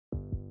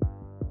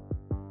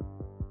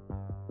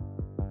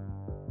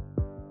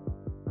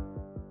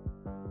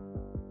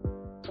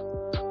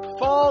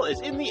fall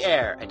is in the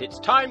air and it's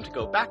time to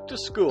go back to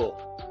school.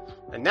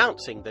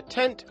 Announcing the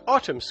 10th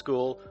Autumn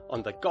School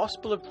on the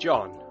Gospel of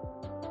John.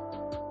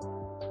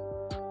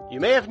 You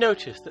may have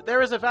noticed that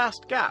there is a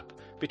vast gap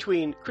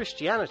between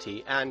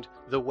Christianity and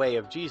the way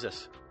of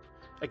Jesus.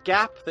 A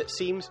gap that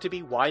seems to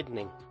be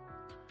widening.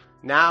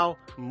 Now,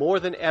 more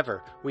than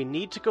ever, we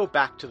need to go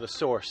back to the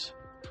source.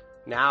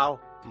 Now,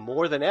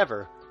 more than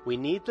ever, we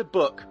need the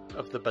book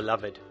of the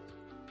Beloved.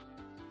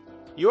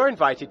 You are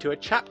invited to a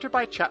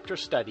chapter-by-chapter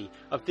study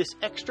of this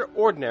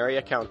extraordinary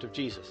account of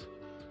Jesus,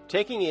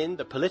 taking in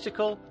the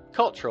political,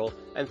 cultural,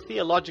 and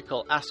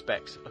theological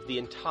aspects of the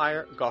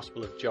entire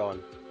Gospel of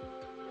John.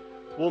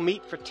 We'll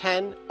meet for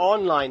 10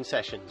 online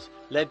sessions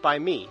led by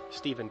me,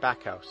 Stephen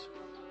Backhouse.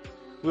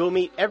 We'll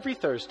meet every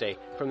Thursday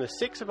from the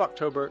 6th of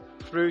October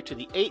through to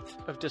the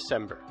 8th of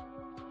December.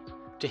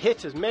 To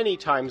hit as many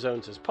time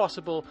zones as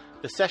possible,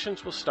 the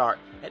sessions will start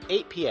at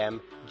 8 p.m.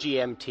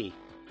 GMT.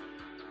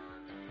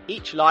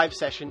 Each live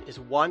session is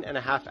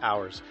 1.5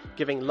 hours,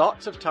 giving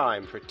lots of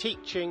time for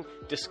teaching,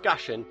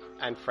 discussion,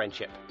 and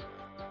friendship.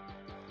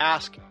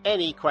 Ask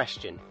any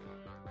question.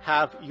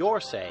 Have your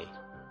say.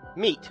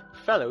 Meet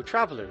fellow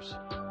travelers.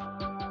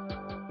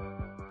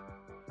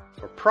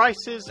 For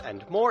prices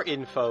and more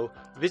info,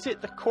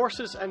 visit the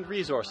Courses and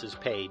Resources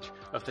page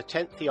of the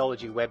 10th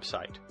Theology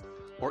website,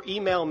 or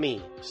email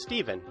me,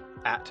 Stephen,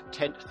 at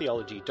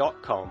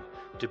 10ththeology.com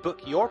to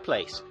book your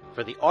place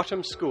for the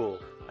Autumn School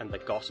and the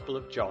Gospel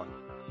of John.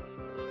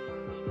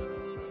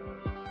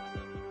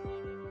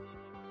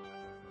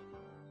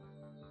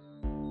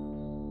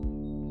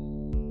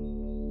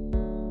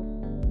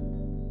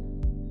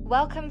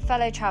 Welcome,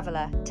 fellow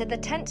traveller, to the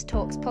Tent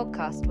Talks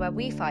podcast, where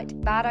we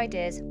fight bad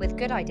ideas with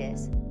good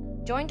ideas.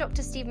 Join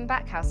Dr. Stephen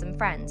Backhouse and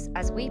friends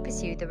as we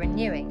pursue the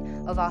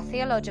renewing of our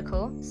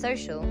theological,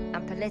 social,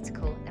 and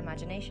political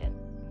imagination.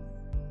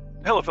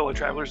 Hello, fellow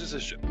travelers. This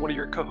is one of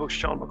your co-hosts,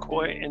 Sean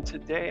McCoy, and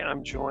today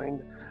I'm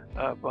joined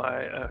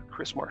by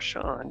Chris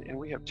Marchand, and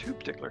we have two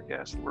particular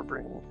guests that we're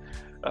bringing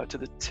to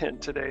the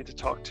tent today to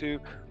talk to,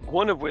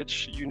 one of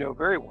which you know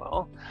very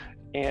well,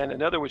 and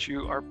another which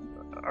you are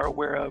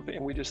aware of,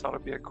 and we just thought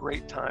it'd be a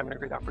great time and a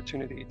great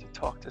opportunity to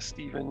talk to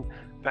Stephen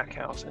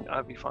Backhouse and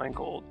Avi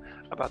Feingold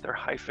about their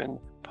Hyphen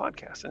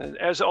podcast. And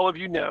as all of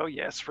you know,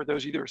 yes, for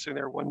those of you that are sitting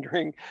there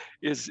wondering,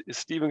 is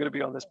Stephen going to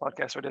be on this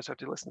podcast, or does have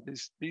to listen to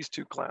these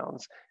two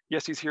clowns?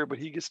 Yes, he's here, but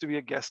he gets to be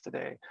a guest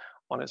today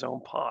on his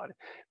own pod,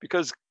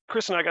 because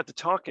Chris and I got to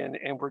talking,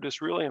 and we're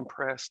just really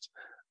impressed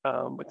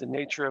with the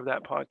nature of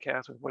that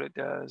podcast, with what it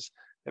does.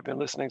 I've been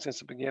listening since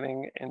the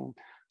beginning, and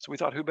so we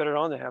thought, who better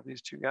on to have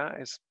these two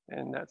guys?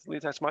 And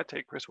that's my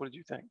take. Chris, what did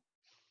you think?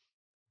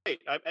 Right.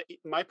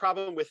 My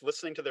problem with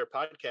listening to their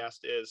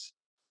podcast is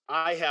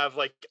I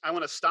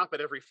want to stop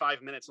it every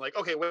 5 minutes. Like,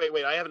 okay,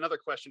 wait, I have another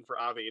question for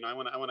Avi. I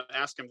want to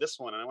ask him this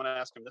one, and I want to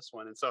ask him this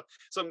one. And so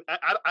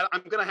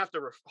I'm going to have to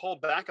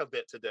hold back a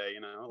bit today.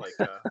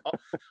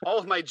 All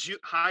of my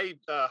high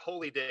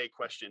holy day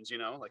questions.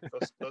 Like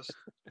those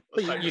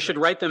you should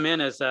write them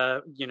in as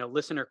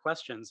listener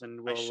questions,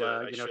 and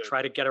we'll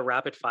try to get a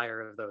rapid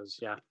fire of those.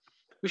 Yeah.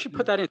 We should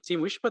put that in,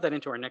 team. We should put that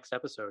into our next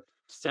episode.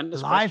 Send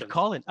us a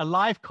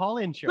live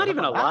call-in show. Not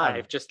even a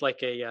live, just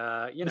like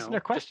a listener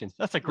questions.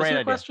 That's a great listener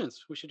idea.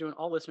 Questions. We should do an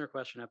all listener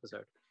question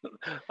episode.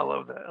 I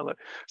love that.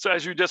 So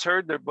as you just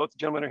heard, they're both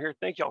gentlemen are here.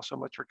 Thank you all so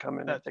much for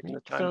coming and taking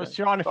the time. So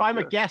Sean, if I'm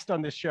a guest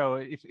on this show,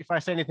 if I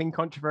say anything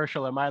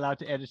controversial, am I allowed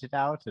to edit it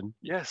out? And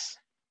yes.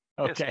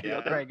 Okay.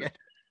 Yes, very good.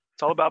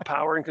 It's all about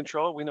power and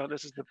control. We know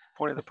this is the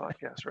point of the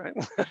podcast, right?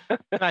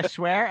 Can I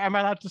swear? Am I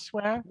allowed to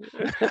swear?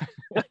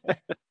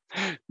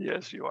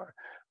 Yes, you are.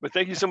 But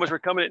thank you so much for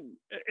coming.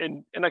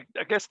 And I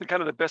guess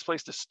the best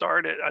place to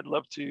start it, I'd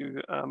love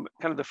to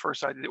kind of the first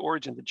side, the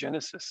origin, the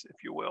genesis,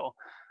 if you will,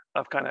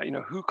 of kind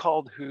of who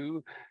called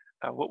who,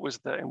 what was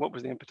the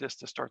impetus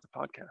to start the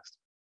podcast?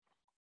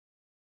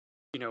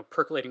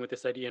 Percolating with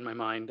this idea in my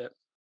mind that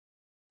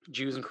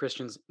Jews and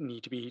Christians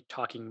need to be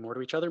talking more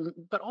to each other,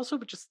 but also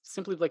just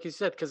simply, like you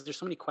said, because there's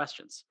so many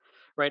questions,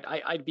 right?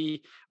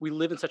 We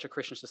live in such a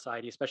Christian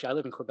society, especially I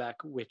live in Quebec,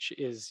 which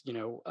is,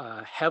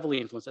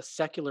 heavily influenced, as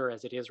secular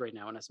as it is right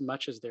now. And as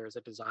much as there is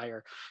a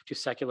desire to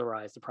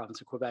secularize the province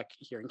of Quebec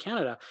here in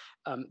Canada,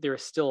 there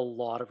is still a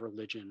lot of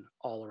religion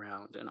all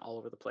around and all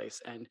over the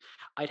place. And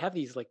I'd have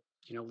these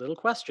little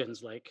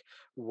questions like,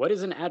 what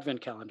is an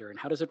Advent calendar and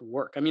how does it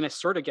work? I mean, I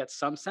sort of get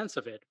some sense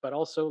of it, but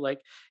also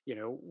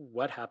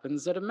what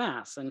happens at a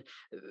mass, and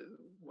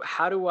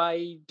how do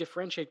I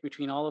differentiate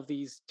between all of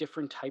these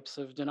different types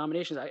of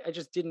denominations? I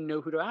just didn't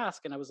know who to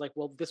ask. And I was like,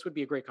 well, this would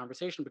be a great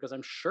conversation, because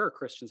I'm sure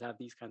Christians have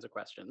these kinds of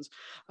questions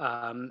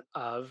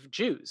of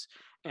Jews.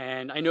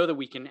 And I know that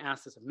we can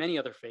ask this of many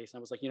other faiths. And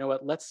I was like, you know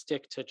what, let's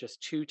stick to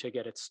just two to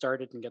get it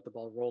started and get the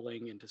ball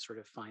rolling and to sort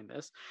of find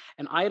this.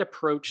 And I had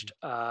approached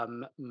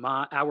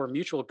our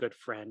mutual good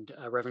friend,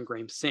 Reverend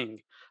Graham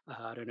Singh.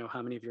 I don't know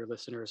how many of your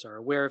listeners are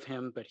aware of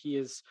him, but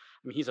he's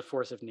a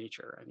force of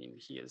nature. I mean,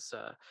 he is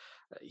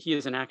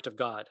an act of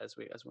God, as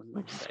one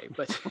might say.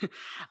 But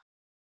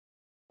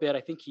bit.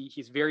 I think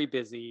he's very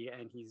busy,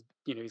 and he's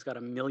got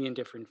a million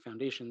different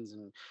foundations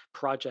and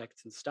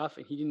projects and stuff,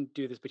 and he didn't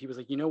do this, but he was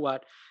like, you know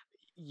what,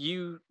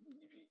 you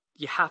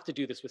have to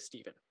do this with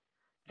Stephen.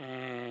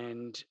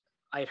 And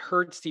I had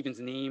heard Stephen's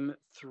name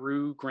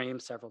through Graham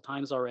several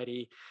times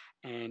already,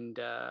 and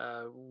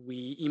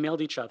we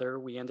emailed each other.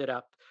 We ended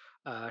up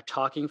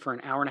talking for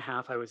an hour and a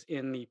half. I was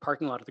in the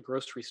parking lot of the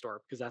grocery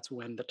store because that's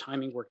when the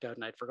timing worked out,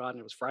 and I'd forgotten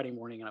it was Friday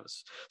morning, and I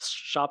was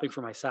shopping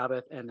for my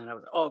Sabbath. And then I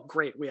was, oh,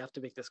 great, we have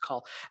to make this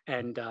call.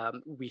 And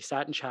we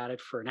sat and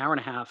chatted for an hour and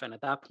a half. And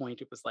at that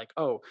point, it was like,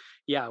 oh,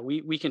 yeah,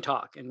 we can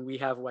talk, and we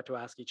have what to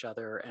ask each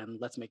other, and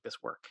let's make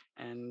this work.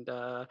 And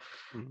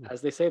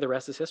as they say, the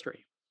rest is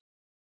history.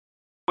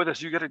 With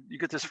us, you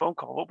get this phone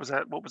call. What was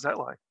that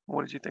like?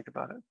 What did you think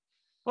about it?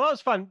 Well, it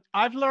was fun.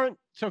 I've learned.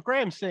 So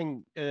Graham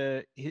Singh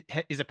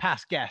is a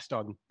past guest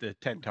on the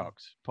Tent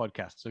Talks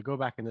podcast. So go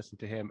back and listen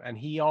to him. And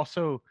he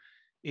also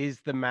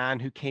is the man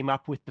who came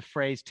up with the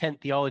phrase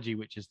tent theology,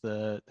 which is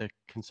the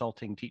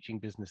consulting teaching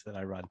business that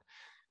I run.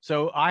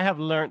 So I have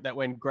learned that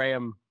when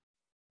Graham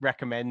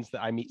recommends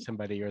that I meet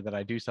somebody or that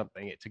I do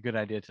something, it's a good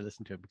idea to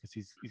listen to him because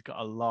he's got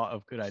a lot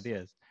of good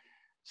ideas.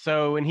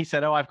 So when he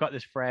said, oh, I've got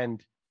this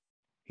friend,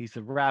 he's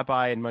a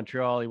rabbi in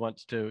Montreal, he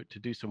wants to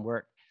do some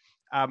work.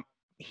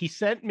 He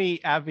sent me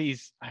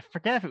Avi's, I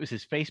forget if it was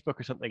his Facebook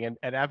or something,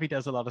 and Avi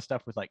does a lot of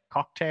stuff with like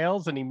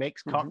cocktails, and he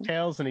makes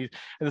cocktails, and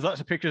there's lots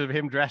of pictures of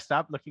him dressed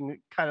up looking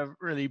kind of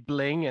really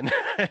bling and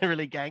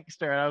really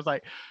gangster. And I was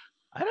like,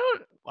 I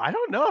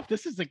don't know if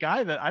this is the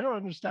guy that, I don't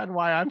understand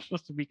why I'm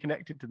supposed to be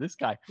connected to this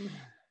guy.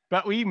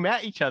 But we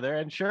met each other,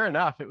 and sure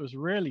enough, it was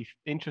really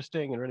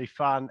interesting and really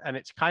fun. And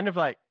it's kind of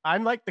like,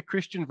 I'm like the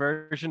Christian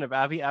version of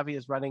Avi. Avi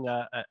is running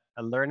a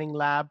learning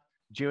lab,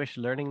 Jewish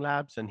learning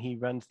labs, and he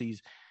runs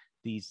these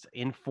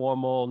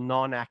informal,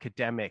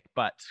 non-academic,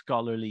 but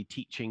scholarly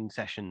teaching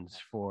sessions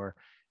for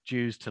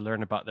Jews to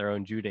learn about their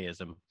own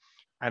Judaism.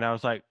 And I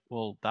was like,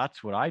 well,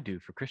 that's what I do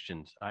for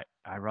Christians.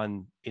 I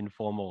run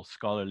informal,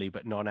 scholarly,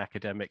 but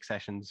non-academic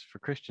sessions for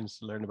Christians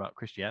to learn about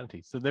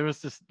Christianity. So there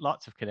was just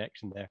lots of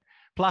connection there.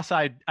 Plus,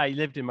 I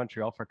lived in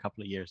Montreal for a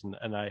couple of years,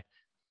 and I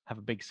have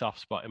a big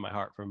soft spot in my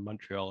heart for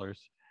Montrealers.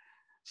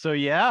 So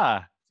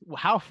yeah,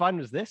 how fun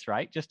was this,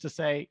 right? Just to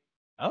say,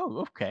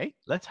 oh, okay,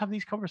 let's have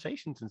these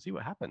conversations and see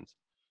what happens.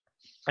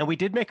 And we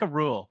did make a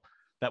rule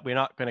that we're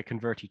not going to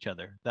convert each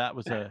other. That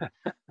was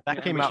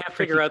came out. We can't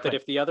figure out that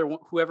if the other one,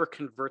 whoever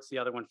converts the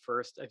other one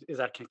first, is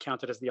that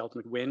counted as the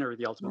ultimate win or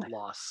the ultimate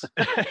loss?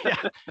 Yeah.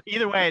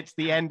 Either way, it's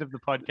the end of the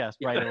podcast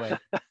right away.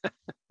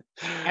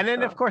 And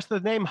then, of course, the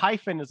name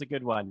hyphen is a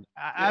good one.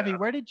 Avi,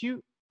 where did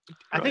you?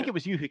 I think it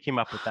was you who came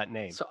up with that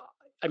name. So,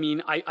 I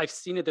mean, I've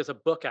seen it. There's a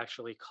book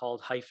actually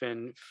called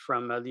Hyphen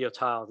from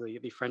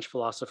Lyotard, the French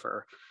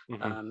philosopher,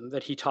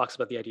 that he talks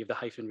about the idea of the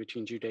hyphen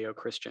between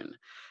Judeo-Christian.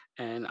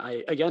 And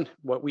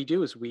what we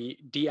do is we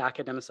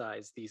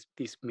de-academicize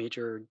these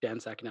major,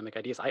 dense academic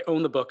ideas. I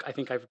own the book. I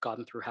think I've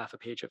gotten through half a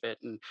page of it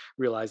and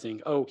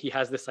realizing, oh, he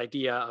has this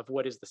idea of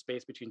what is the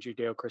space between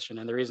Judeo-Christian,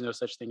 and there is no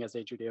such thing as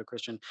a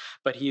Judeo-Christian,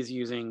 but he's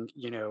using,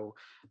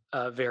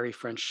 very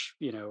French,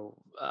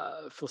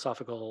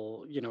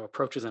 philosophical,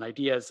 approaches and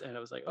ideas. And I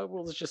was like, oh,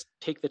 well, let's just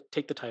take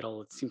the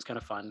title. It seems kind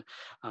of fun.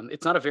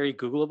 It's not a very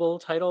Googleable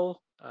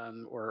title.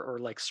 Or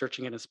like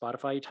searching it in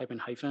Spotify, you type in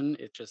hyphen,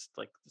 it just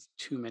like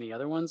too many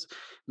other ones.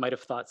 Might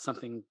have thought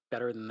something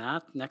better than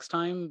that next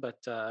time, but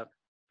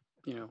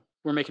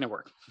we're making it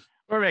work.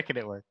 We're making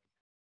it work.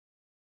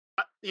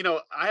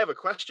 I have a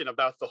question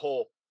about the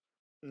whole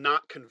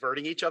not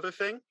converting each other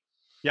thing.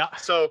 Yeah.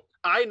 So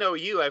I know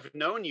you, I've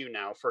known you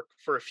now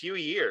for a few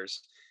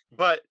years,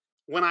 but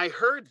when I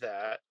heard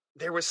that,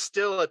 there was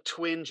still a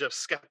twinge of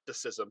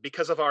skepticism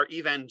because of our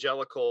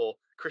evangelical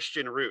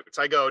Christian roots.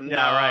 I go,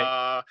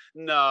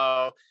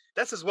 no,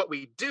 this is what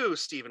we do,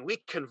 Stephen. We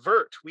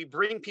convert, we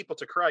bring people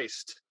to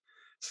Christ,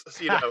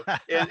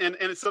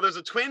 and so there's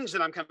a twinge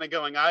that I'm kind of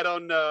going, I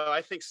don't know.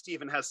 I think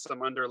Stephen has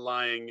some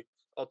underlying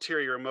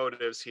ulterior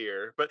motives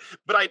here, but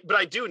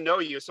I do know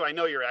you, so I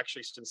know you're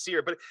actually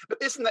sincere. But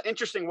isn't that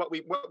interesting what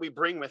we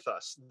bring with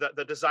us,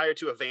 the desire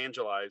to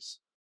evangelize?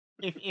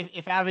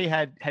 If Avi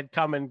had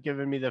come and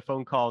given me the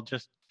phone call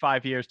just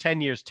 5 years,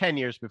 10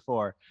 years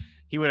before,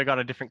 he would have got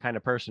a different kind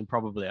of person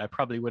probably. I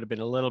probably would have been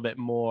a little bit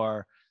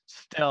more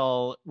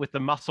still with the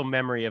muscle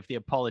memory of the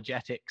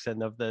apologetics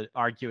and of the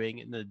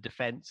arguing and the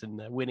defense and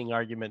the winning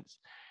arguments.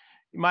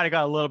 You might have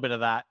got a little bit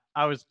of that.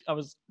 I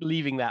was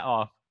leaving that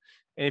off.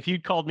 And if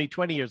you'd called me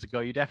 20 years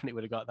ago, you definitely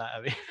would have got that,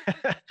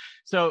 Avi.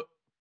 So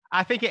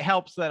I think it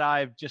helps that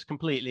I've just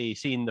completely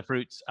seen the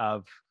fruits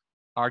of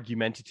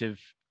argumentative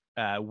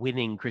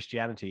winning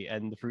Christianity,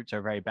 and the fruits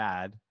are very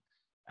bad.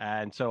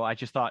 And so I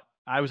just thought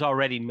I was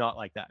already not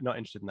like that, not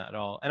interested in that at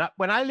all. And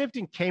when I lived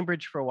in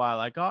Cambridge for a while,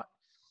 I got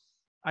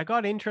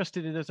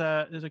interested in there's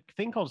a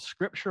thing called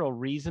scriptural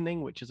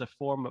reasoning, which is a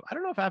form of, I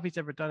don't know if Avi's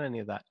ever done any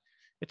of that.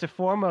 It's a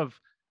form of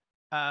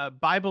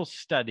Bible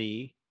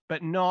study,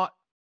 but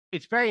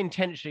it's very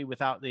intentionally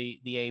without the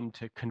aim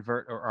to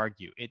convert or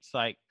argue. It's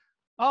like,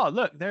 oh,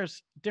 look,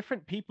 there's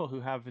different people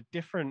who have a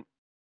different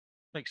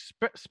like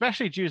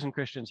especially Jews and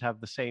Christians have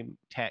the same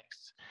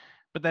texts,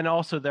 but then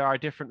also there are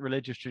different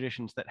religious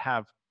traditions that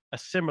have a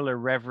similar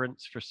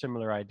reverence for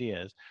similar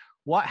ideas.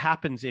 What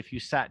happens if you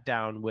sat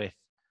down with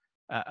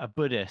a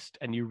Buddhist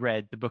and you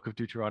read the Book of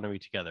Deuteronomy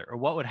together? Or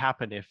what would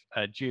happen if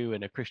a Jew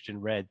and a Christian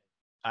read,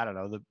 I don't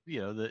know,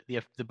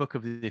 the Book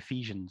of the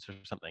Ephesians or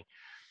something?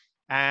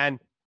 And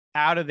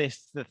out of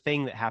this, the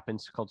thing that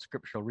happens called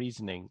scriptural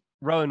reasoning.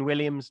 Rowan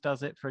Williams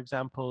does it, for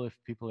example, if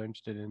people are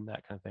interested in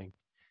that kind of thing.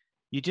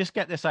 You just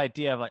get this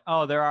idea of like,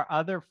 oh, there are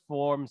other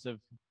forms of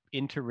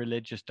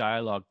interreligious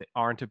dialogue that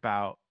aren't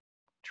about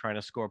trying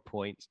to score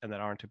points and that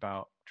aren't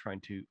about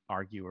trying to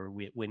argue or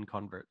win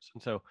converts.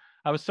 And so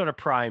I was sort of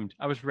primed.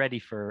 I was ready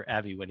for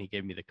Avi when he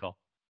gave me the call.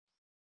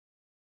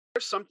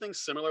 There's something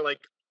similar.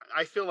 Like,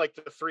 I feel like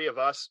the three of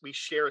us, we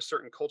share a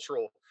certain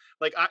cultural,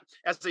 like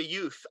as a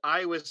youth,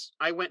 I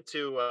went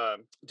to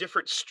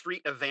different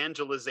street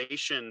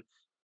evangelization,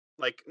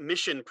 like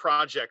mission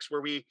projects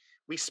where we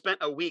spent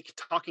a week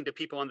talking to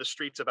people on the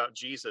streets about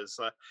Jesus.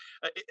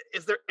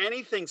 Is there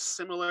anything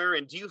similar?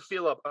 And do you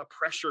feel a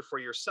pressure for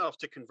yourself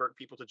to convert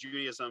people to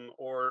Judaism,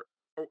 or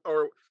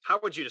how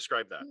would you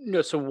describe that?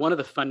 No, so one of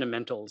the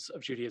fundamentals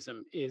of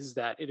Judaism is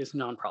that it is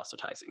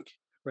non-proselytizing,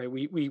 right?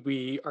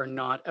 We are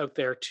not out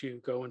there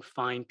to go and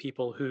find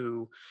people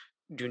who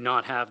do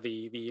not have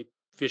the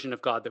vision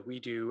of God that we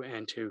do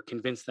and to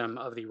convince them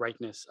of the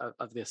rightness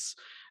of this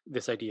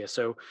idea.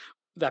 So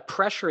that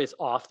pressure is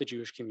off the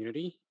Jewish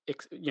community.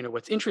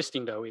 What's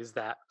interesting though is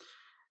that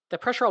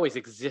pressure always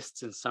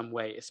exists in some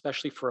way,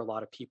 especially for a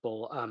lot of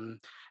people.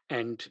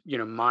 And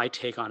my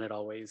take on it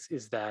always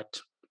is that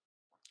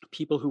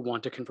people who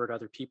want to convert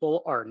other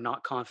people are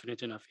not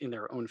confident enough in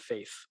their own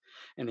faith,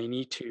 and they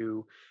need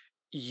to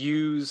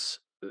use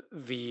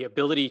the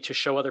ability to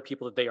show other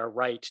people that they are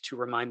right to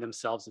remind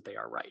themselves that they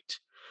are right.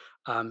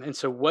 And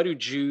so what do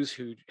Jews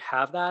who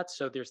have that?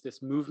 So there's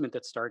this movement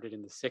that started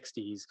in the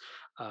 60s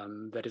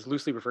that is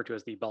loosely referred to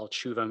as the Baal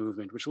Tshuva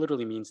movement, which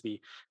literally means the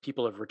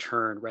people of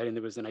return, right? And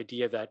there was an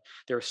idea that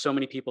there are so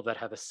many people that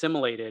have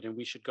assimilated, and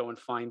we should go and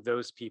find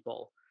those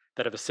people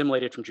that have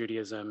assimilated from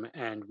Judaism,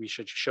 and we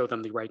should show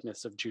them the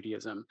rightness of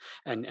Judaism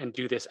and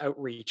do this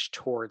outreach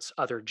towards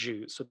other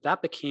Jews. So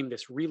that became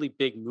this really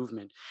big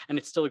movement, and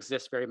it still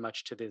exists very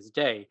much to this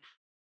day.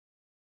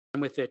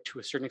 And with it to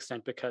a certain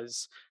extent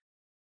because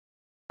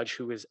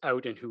who is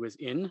out and who is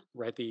in,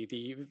 right?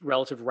 The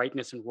relative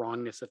rightness and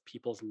wrongness of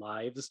people's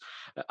lives.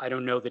 I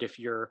don't know that if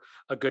you're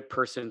a good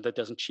person that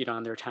doesn't cheat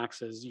on their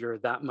taxes, you're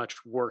that much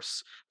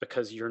worse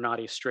because you're not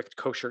a strict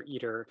kosher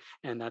eater,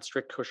 and that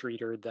strict kosher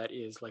eater that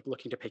is like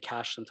looking to pay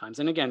cash sometimes.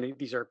 And again,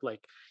 these are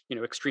like,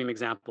 extreme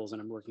examples, and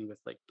I'm working with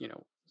like,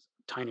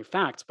 tiny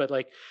facts, but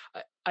like,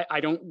 I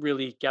don't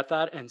really get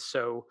that. And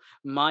so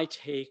my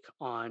take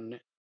on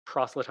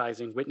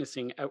proselytizing,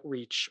 witnessing,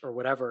 outreach, or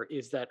whatever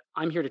is that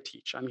I'm here to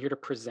teach, I'm here to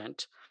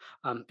present.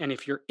 And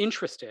if you're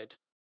interested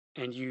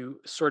and you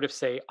sort of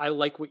say, I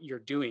like what you're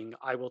doing,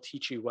 I will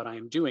teach you what I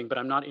am doing, but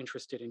I'm not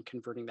interested in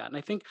converting that. And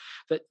I think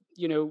that,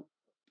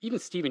 even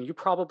Stephen, you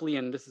probably,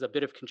 and this is a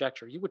bit of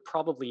conjecture, you would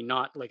probably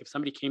not, like if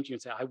somebody came to you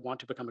and said, I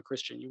want to become a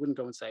Christian, you wouldn't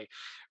go and say,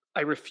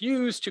 I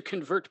refuse to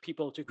convert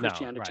people to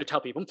Christianity, right. to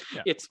tell people.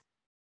 Yeah. It's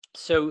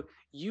so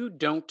you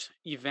don't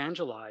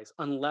evangelize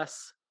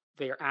unless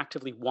they are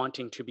actively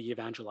wanting to be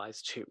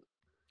evangelized to.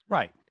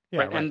 Right. Yeah,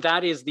 right. And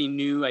that is the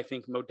new, I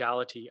think,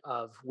 modality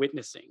of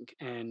witnessing.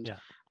 And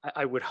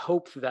I would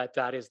hope that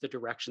that is the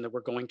direction that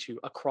we're going to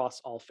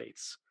across all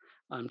faiths,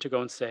 to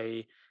go and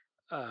say,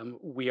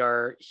 we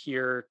are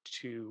here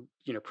to,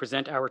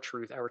 present our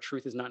truth. Our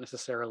truth is not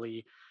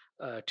necessarily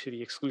to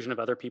the exclusion of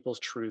other people's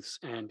truths.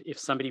 And if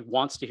somebody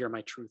wants to hear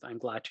my truth, I'm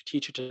glad to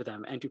teach it to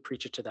them and to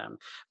preach it to them.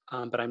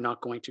 But I'm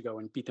not going to go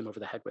and beat them over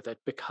the head with it,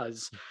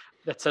 because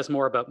that says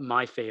more about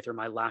my faith or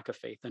my lack of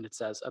faith than it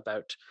says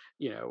about,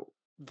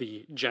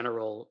 the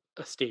general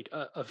state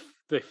of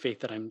the faith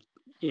that I'm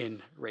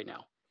in right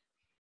now.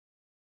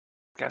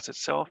 Podcast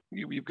itself,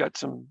 you've got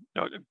some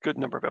a good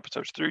number of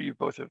episodes through. You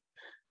both have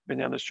been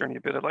down this journey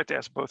a bit. I'd like to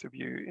ask both of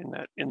you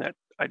in that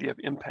idea of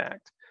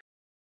impact.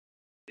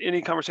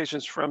 Any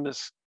conversations from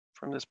this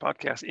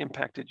podcast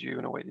impacted you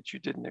in a way that you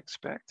didn't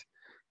expect?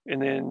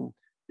 And then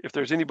if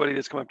there's anybody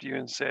that's come up to you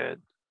and said,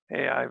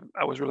 hey,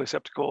 I was really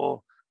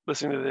skeptical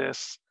listening to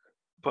this,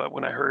 but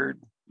when I heard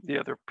the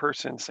other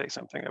person say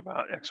something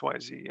about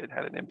XYZ, it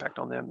had an impact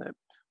on them, that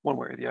one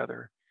way or the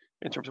other,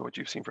 in terms of what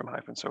you've seen from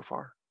Hyphen so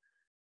far.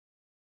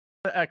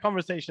 A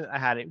conversation I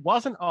had, it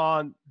wasn't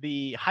on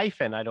the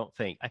Hyphen, I don't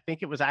think. I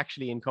think it was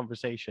actually in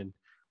conversation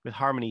with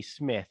Harmony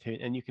Smith,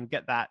 and you can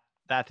get that.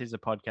 That is a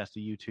podcast, a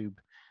YouTube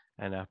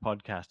and a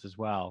podcast as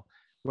well,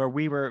 where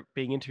we were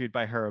being interviewed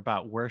by her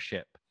about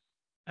worship.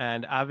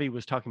 And Avi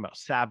was talking about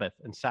Sabbath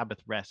and Sabbath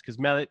rest, because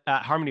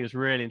Harmony was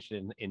really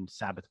interested in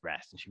Sabbath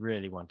rest, and she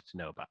really wanted to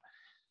know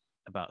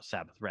about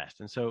Sabbath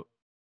rest. And so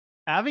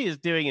Avi is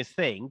doing his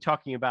thing,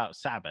 talking about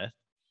Sabbath.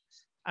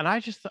 And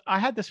I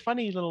had this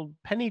funny little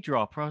penny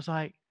drop where I was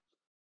like,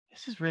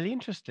 this is really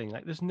interesting.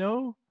 Like, there's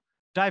no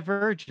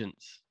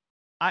divergence.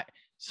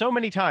 so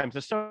many times,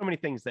 there's so many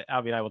things that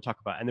Avi and I will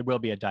talk about, and there will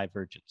be a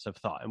divergence of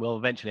thought, and we'll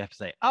eventually have to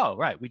say, oh,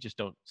 right, we just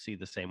don't see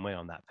the same way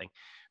on that thing.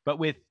 But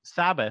with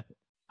Sabbath,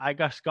 I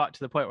just got to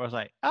the point where I was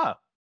like, oh,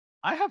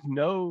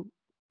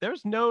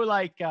 there's no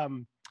like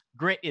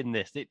grit in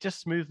this. It just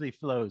smoothly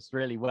flows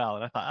really well.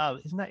 And I thought, oh,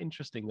 isn't that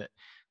interesting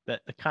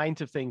that the kinds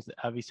of things that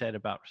Avi said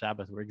about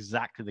Sabbath were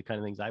exactly the kind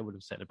of things I would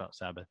have said about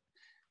Sabbath.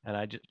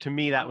 And to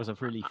me, that was a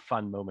really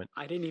fun moment.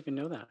 I didn't even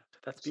know that.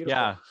 That's beautiful.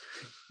 Yeah.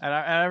 And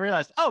I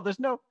realized, there's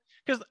no,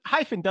 because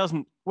Hyphen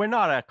we're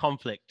not a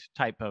conflict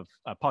type of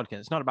podcast.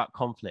 It's not about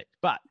conflict,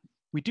 but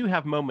we do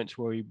have moments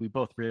where we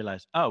both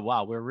realize, oh,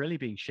 wow, we're really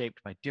being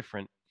shaped by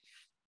different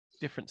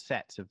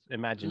sets of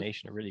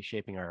imagination are really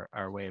shaping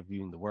our way of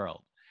viewing the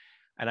world.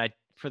 And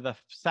for the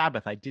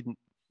Sabbath, I didn't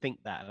think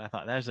that. And I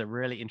thought there's a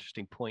really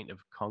interesting point of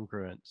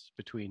congruence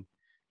between,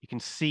 you can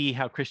see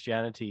how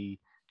Christianity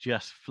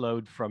just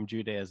flowed from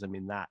Judaism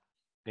in that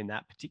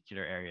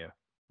particular area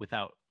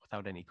without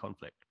any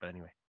conflict. But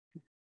anyway.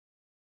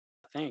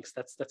 Thanks.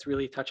 That's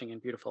really touching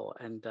and beautiful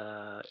and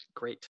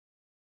great.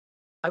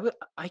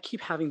 I keep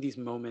having these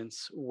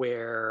moments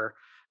where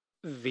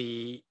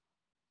the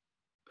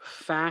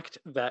fact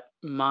that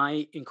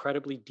my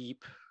incredibly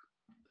deep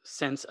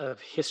sense of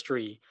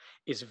history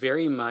is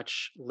very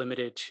much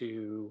limited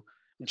to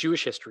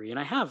Jewish history, and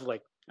I have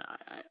like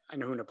I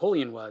know who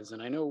Napoleon was,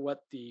 and I know what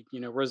the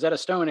Rosetta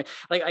Stone.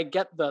 Like I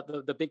get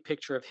the big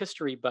picture of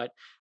history, but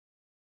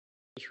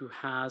who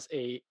has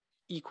a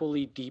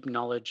equally deep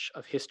knowledge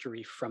of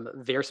history from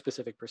their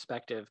specific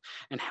perspective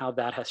and how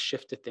that has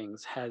shifted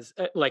things, has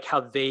like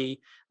how they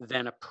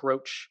then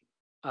approach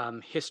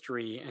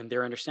history and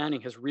their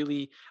understanding has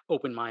really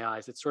opened my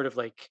eyes. It's sort of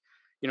like,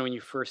 when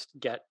you first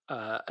get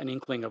an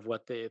inkling of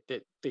what they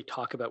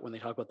talk about when they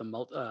talk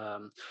about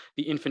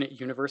the infinite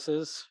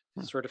universes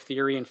sort of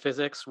theory in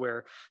physics,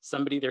 where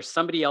there's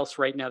somebody else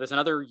right now. There's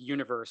another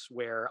universe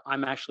where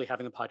I'm actually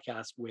having a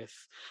podcast with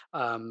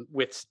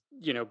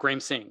Graham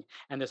Singh,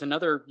 and there's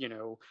another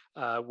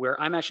where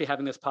I'm actually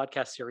having this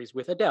podcast series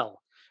with Adele,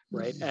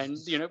 right? And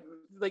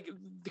like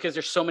because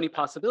there's so many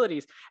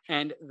possibilities,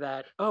 and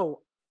that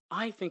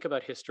I think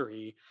about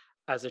history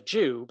as a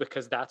Jew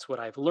because that's what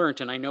I've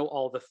learned, and I know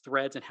all the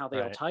threads and how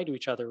they all tie to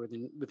each other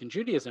within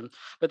Judaism.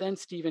 But then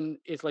Stephen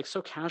is like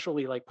so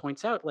casually like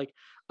points out like,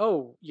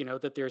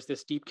 that there's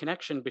this deep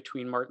connection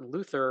between Martin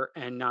Luther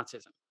and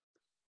Nazism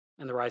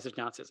and the rise of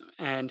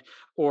Nazism,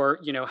 or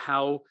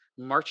how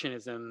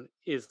Marcionism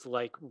is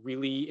like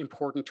really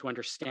important to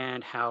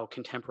understand how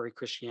contemporary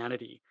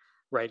Christianity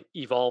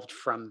evolved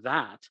from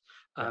that.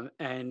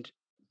 And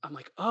I'm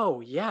like,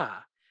 oh yeah.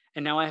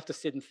 And now I have to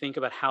sit and think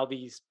about how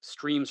these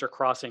streams are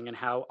crossing and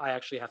how I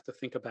actually have to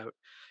think about,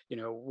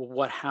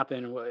 what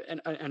happened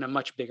and a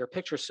much bigger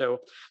picture. So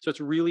it's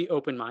really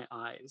opened my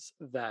eyes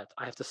that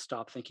I have to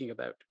stop thinking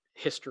about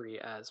history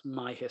as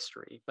my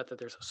history, but that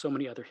there's so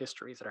many other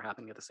histories that are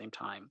happening at the same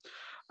time.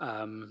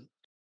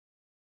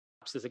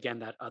 Is again,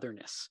 that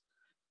otherness,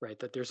 right?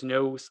 That there's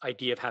no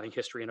idea of having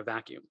history in a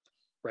vacuum,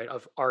 right?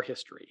 Of our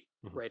history,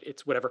 right?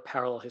 It's whatever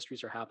parallel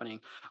histories are happening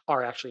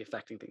are actually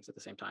affecting things at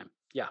the same time.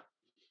 Yeah.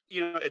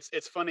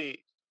 It's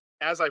funny,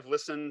 as I've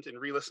listened and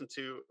re-listened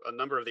to a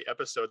number of the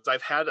episodes,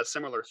 I've had a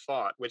similar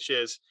thought, which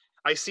is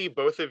I see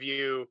both of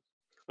you,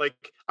 like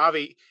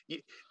Avi,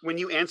 when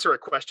you answer a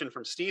question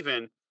from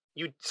Stephen,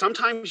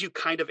 sometimes you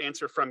kind of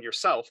answer from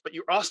yourself, but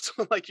you're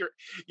also like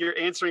you're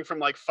answering from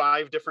like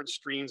 5 different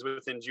streams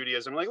within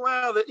Judaism. Like,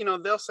 well,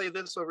 they'll say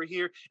this over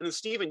here, and then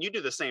Stephen, you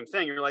do the same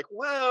thing. You're like,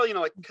 well,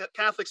 like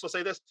Catholics will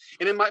say this,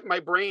 and then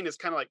my brain is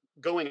kind of like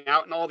going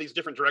out in all these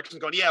different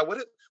directions, going, yeah, what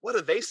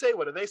do they say?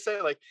 What do they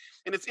say? Like,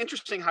 and it's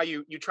interesting how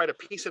you try to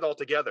piece it all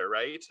together,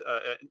 right?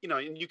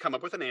 And you come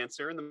up with an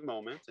answer in the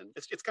moment, and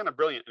it's kind of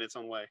brilliant in its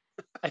own way.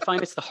 I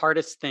find it's the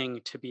hardest thing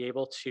to be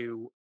able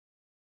to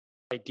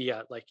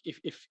idea, like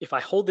if I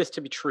hold this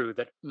to be true,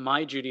 that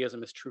my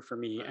Judaism is true for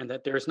me, and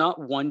that there's not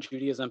one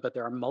Judaism, but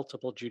there are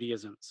multiple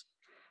Judaisms,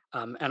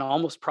 and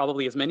almost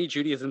probably as many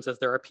Judaisms as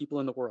there are people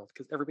in the world,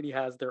 because everybody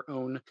has their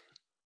own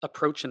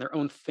approach and their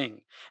own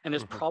thing, and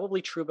it's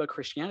probably true about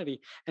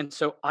Christianity. And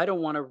so I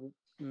don't want to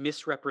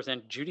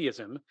misrepresent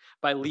Judaism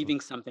by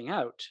leaving something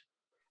out,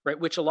 right?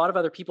 Which a lot of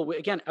other people,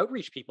 again,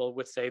 outreach people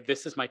would say,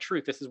 this is my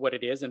truth, this is what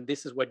it is, and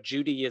this is what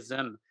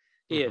Judaism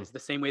is. The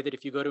same way that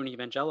if you go to an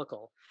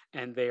evangelical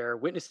and they're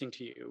witnessing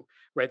to you,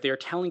 right, they're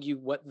telling you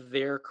what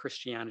their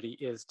Christianity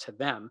is to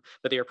them,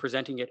 but they are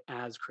presenting it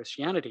as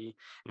Christianity.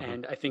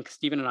 And I think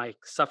Stephen and I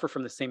suffer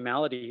from the same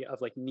malady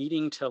of like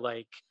needing to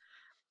like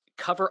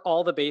cover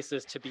all the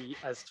bases to be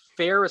as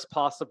fair as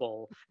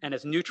possible and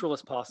as neutral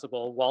as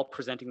possible while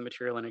presenting the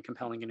material in a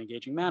compelling and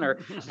engaging manner.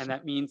 And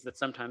that means that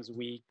sometimes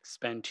we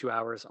spend 2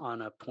 hours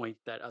on a point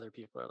that other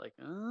people are like,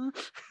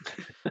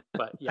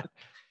 but yeah.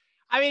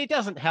 I mean, it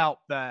doesn't help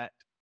that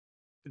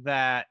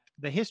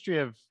the history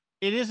of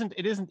it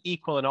isn't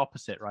equal and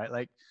opposite, right?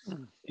 Like,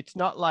 it's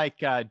not like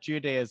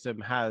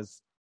Judaism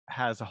has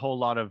a whole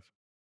lot of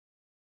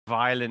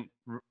violent,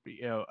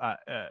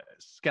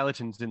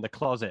 skeletons in the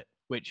closet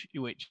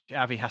which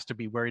Avi has to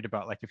be worried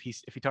about. Like if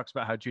he talks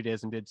about how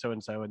Judaism did so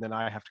and so, and then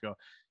I have to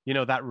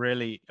go, that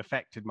really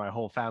affected my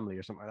whole family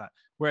or something like that.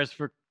 Whereas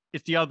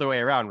it's the other way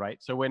around, right?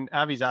 So when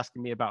Avi's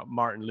asking me about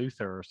Martin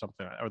Luther or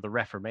something, or the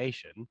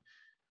Reformation,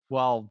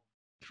 well,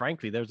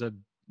 frankly, there's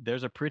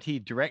a pretty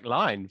direct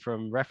line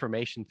from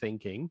Reformation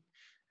thinking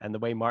and the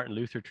way Martin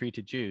Luther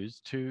treated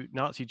Jews to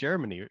Nazi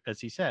Germany, as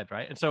he said,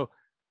 right? And so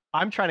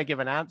I'm trying to give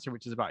an answer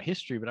which is about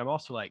history, but I'm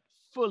also like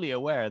fully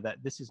aware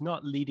that this is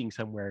not leading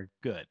somewhere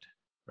good,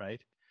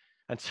 right?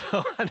 And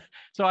so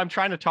I'm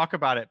trying to talk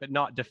about it, but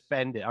not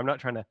defend it. I'm not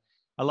trying to.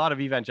 A lot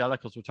of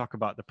evangelicals will talk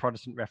about the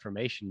Protestant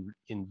Reformation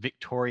in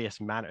victorious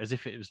manner, as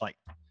if it was like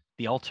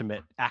the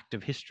ultimate act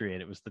of history,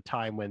 and it was the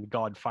time when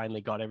God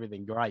finally got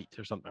everything right,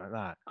 or something like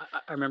that.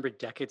 I remember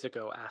decades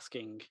ago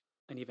asking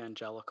an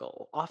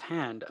evangelical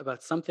offhand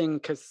about something,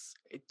 because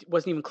it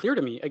wasn't even clear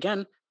to me.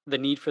 Again, the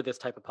need for this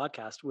type of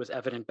podcast was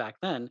evident back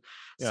then.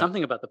 Yeah.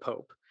 Something about the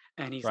Pope,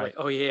 and he's Right. like,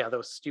 "Oh yeah,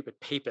 those stupid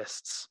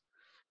papists,"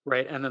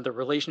 right? And then the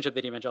relationship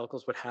that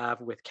evangelicals would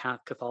have with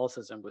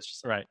Catholicism was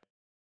just Right.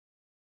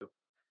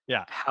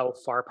 Yeah. how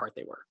far apart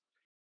they were.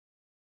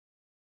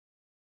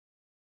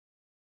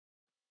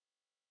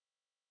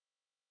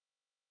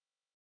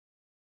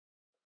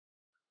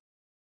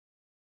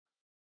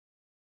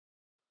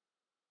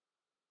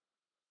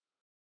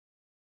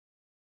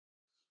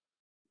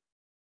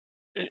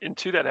 And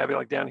to that, Abby,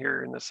 like down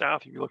here in the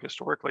South, if you look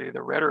historically,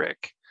 the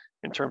rhetoric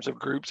in terms of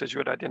groups as you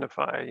would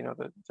identify,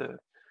 the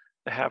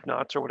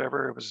have-nots or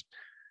whatever,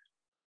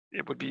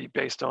 it would be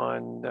based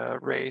on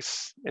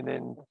race, and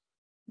then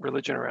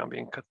religion around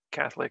being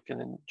Catholic, and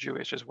then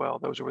Jewish as well.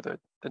 Those were the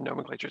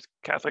nomenclatures.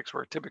 Catholics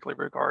were typically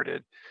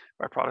regarded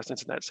by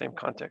Protestants in that same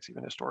context,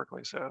 even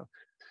historically. So,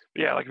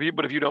 yeah,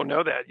 but if you don't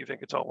know that, you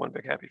think it's all one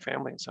big happy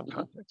family in some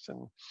context,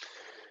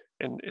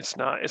 and it's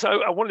not.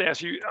 I wanted to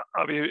ask you,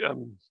 Avi,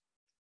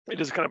 it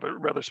is kind of a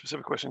rather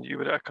specific question to you,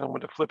 but I kind of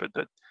want to flip it.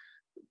 That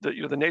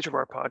the nature of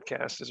our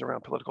podcast is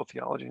around political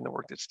theology and the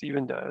work that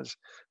Stephen does,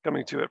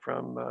 coming to it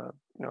from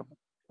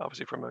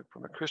obviously from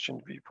a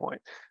Christian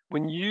viewpoint.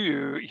 When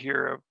you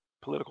hear of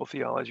political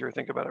theology or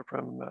think about it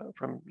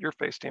from your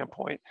faith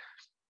standpoint,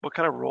 what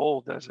kind of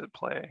role does it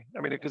play?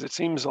 I mean, because it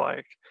seems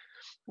like,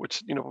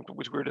 which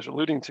we're just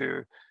alluding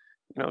to,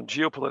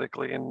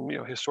 geopolitically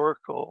and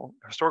historical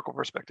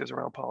perspectives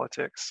around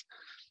politics.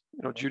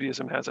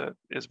 Judaism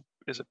is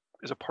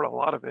a part of a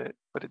lot of it,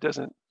 but it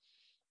doesn't.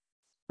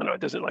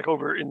 It doesn't, like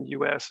over in the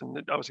U.S. and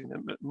obviously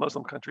the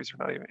Muslim countries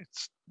are not even.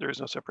 There is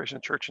no separation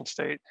of church and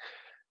state.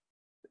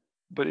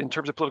 But in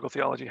terms of political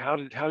theology, how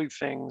do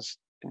things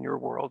in your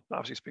world,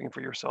 obviously speaking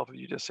for yourself, as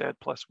you just said,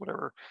 plus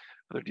whatever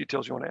other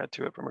details you want to add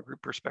to it from a group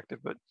perspective,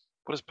 but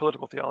what does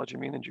political theology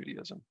mean in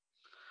Judaism?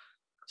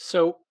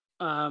 So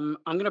I'm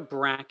going to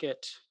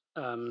bracket,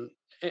 and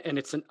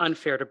it's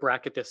unfair to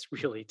bracket this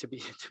really, to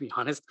be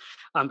honest,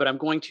 but I'm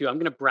going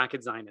to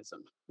bracket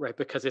Zionism, right?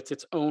 Because it's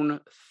its own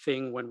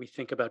thing when we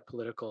think about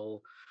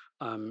political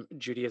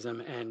Judaism.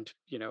 And,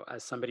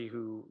 as somebody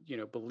who,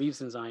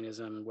 believes in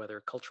Zionism,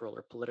 whether cultural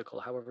or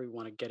political, however we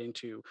want to get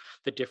into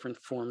the different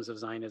forms of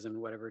Zionism,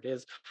 whatever it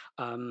is,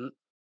 and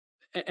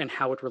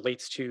how it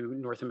relates to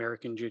North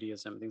American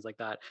Judaism, things like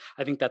that.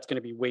 I think that's going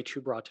to be way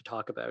too broad to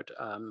talk about.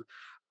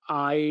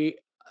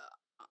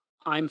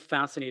 I'm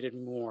fascinated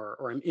more,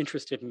 or I'm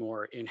interested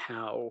more in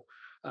how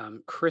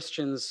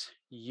Christians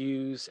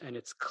use, and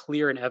it's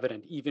clear and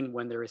evident, even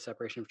when there is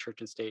separation of church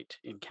and state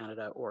in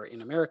Canada or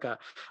in America,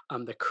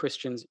 that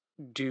Christians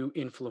do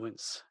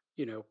influence,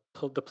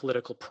 the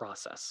political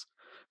process,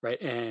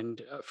 right?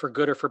 And for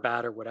good or for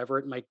bad or whatever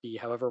it might be,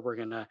 however we're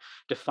going to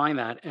define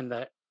that, and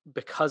that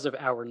because of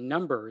our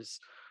numbers,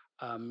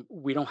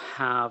 we don't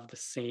have the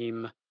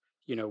same,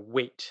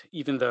 weight,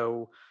 even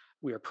though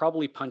we are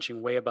probably punching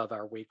way above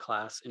our weight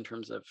class in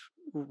terms of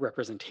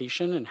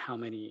representation and how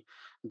many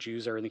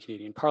Jews are in the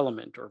Canadian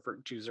Parliament, or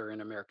Jews are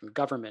in American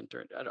government,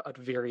 or at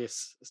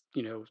various,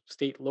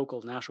 state,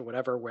 local, national,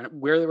 whatever.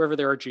 Wherever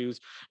there are Jews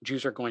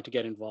are going to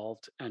get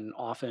involved, and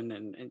often.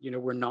 And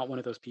we're not one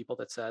of those people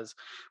that says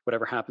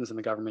whatever happens in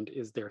the government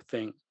is their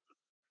thing.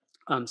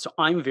 So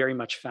I'm very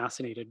much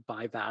fascinated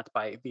by that,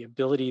 by the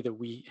ability that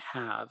we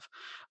have,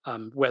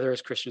 whether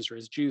as Christians or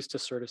as Jews, to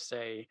sort of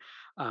say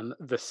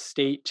the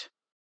state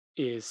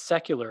is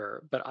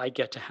secular, but I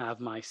get to have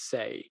my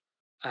say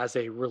as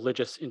a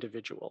religious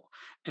individual.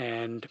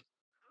 And,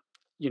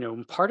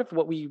 part of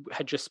what we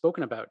had just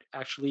spoken about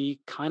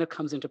actually kind of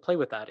comes into play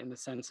with that, in the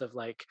sense of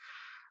like,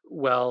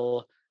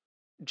 well,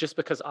 just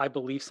because I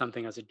believe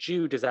something as a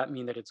Jew, does that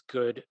mean that it's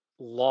good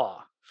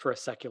law for a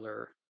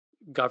secular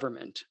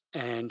government,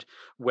 and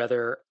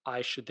whether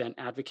I should then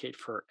advocate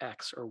for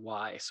X or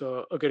Y?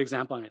 So a good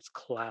example, and its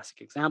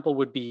classic example,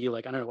 would be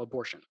like, I don't know,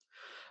 abortion,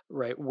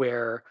 right?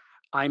 Where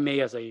I may,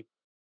 as a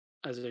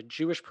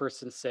Jewish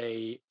person,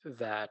 say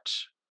that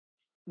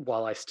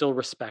while I still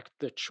respect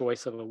the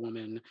choice of a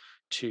woman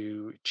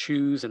to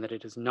choose, and that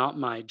it is not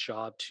my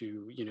job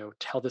to,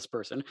 tell this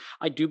person,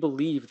 I do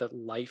believe that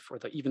life, or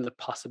even the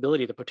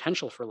possibility, the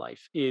potential for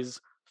life, is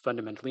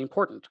fundamentally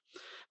important.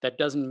 That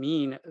doesn't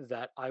mean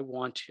that I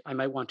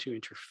might want to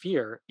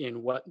interfere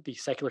in what the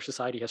secular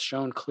society has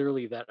shown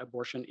clearly, that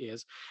abortion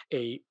is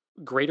a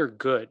greater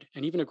good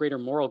and even a greater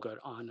moral good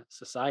on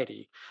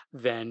society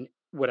than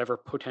whatever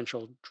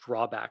potential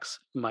drawbacks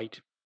might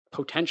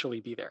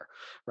potentially be there,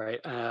 right?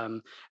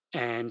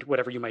 And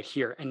whatever you might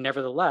hear. And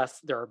nevertheless,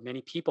 there are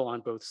many people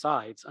on both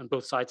sides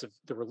of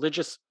the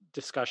religious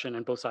discussion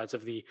and both sides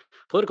of the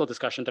political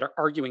discussion, that are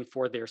arguing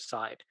for their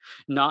side,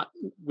 not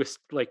with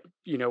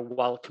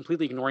while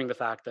completely ignoring the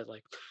fact that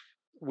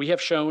we have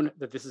shown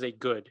that this is a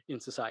good in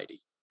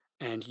society.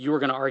 And you are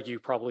going to argue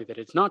probably that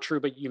it's not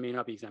true, but you may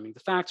not be examining the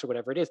facts or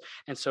whatever it is.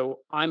 And so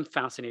I'm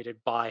fascinated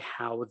by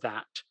how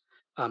that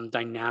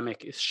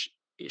dynamic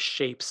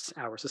shapes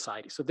our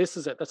society. So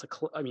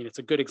it's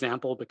a good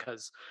example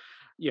because,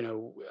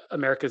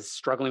 America's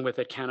struggling with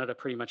it. Canada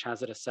pretty much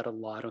has it as settled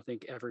law. I don't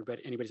think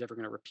anybody's ever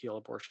going to repeal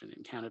abortion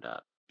in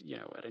Canada,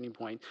 at any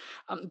point.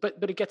 But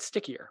it gets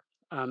stickier.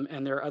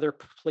 And there are other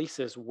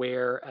places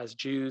where, as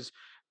Jews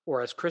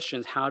or as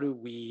Christians, how do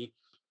we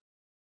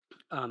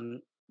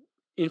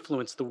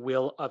influence the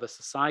will of a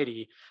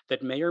society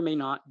that may or may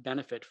not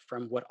benefit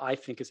from what I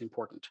think is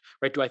important,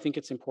 right? Do I think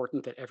it's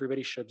important that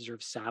everybody should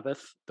observe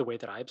Sabbath the way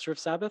that I observe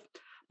Sabbath?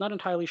 Not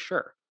entirely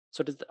sure.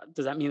 So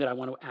does that mean that I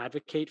want to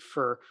advocate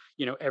for,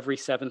 every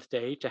seventh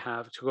day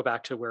to go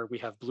back to where we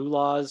have blue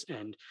laws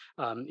and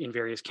in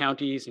various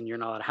counties, and you're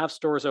not allowed to have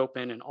stores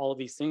open and all of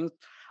these things?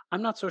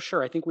 I'm not so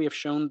sure. I think we have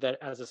shown that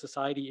as a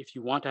society, if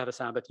you want to have a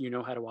Sabbath, you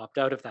know how to opt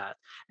out of that.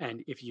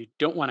 And if you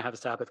don't want to have a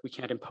Sabbath, we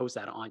can't impose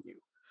that on you.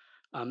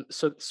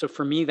 So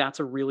for me, that's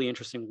a really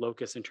interesting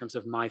locus in terms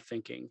of my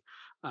thinking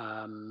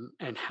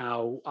and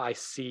how I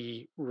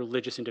see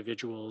religious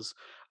individuals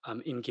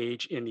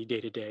engage in the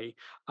day-to-day.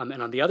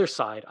 And on the other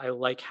side, I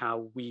like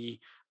how we,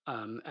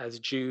 as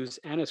Jews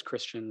and as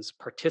Christians,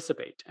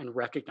 participate and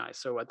recognize.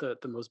 So at the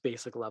most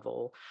basic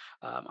level,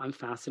 I'm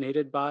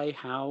fascinated by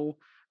how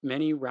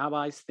many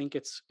rabbis think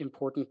it's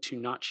important to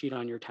not cheat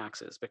on your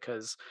taxes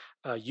because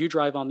you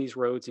drive on these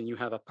roads and you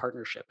have a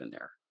partnership in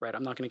there, right?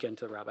 I'm not going to get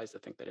into the rabbis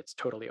that think that it's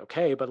totally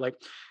okay, but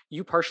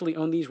you partially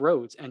own these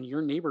roads and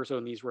your neighbors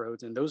own these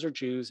roads, and those are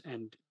Jews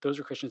and those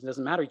are Christians. It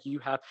doesn't matter. You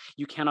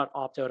cannot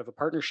opt out of a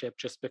partnership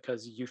just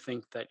because you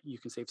think that you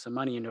can save some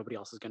money and nobody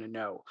else is going to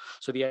know.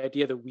 So the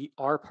idea that we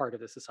are part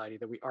of the society,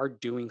 that we are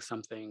doing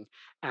something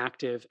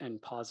active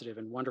and positive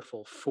and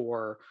wonderful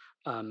for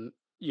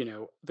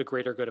the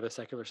greater good of a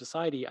secular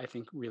society, I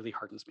think really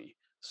heartens me.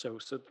 So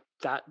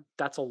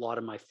that's a lot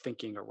of my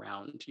thinking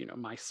around,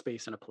 my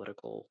thinking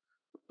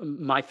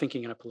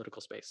in a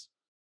political space.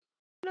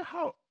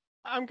 How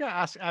I'm going to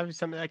ask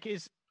something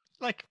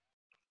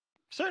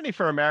certainly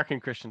for American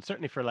Christians,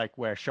 certainly for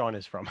where Sean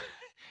is from,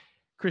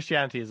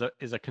 Christianity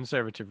is a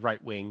conservative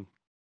right-wing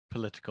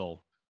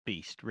political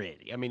beast,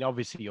 really. I mean,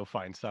 obviously you'll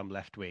find some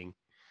left-leaning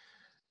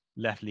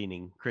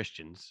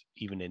Christians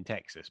even in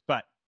Texas,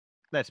 but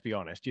let's be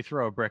honest, you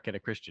throw a brick at a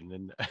Christian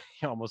and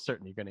you're almost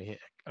certainly going to hit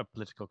a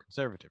political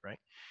conservative, right?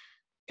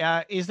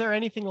 Is there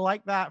anything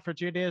like that for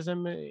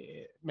Judaism,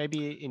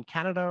 maybe in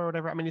Canada or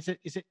whatever? I mean,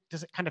 does it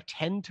kind of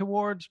tend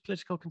towards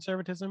political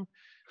conservatism?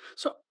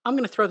 So I'm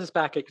going to throw this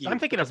back at you. I'm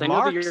thinking of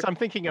Marx. I'm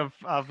thinking of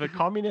the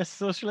communist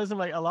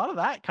socialism, a lot of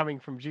that coming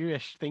from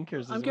Jewish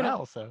thinkers as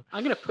well. So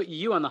I'm going to put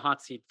you on the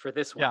hot seat for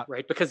this one,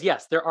 right? Because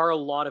yes, there are a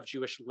lot of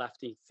Jewish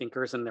lefty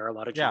thinkers, and there are a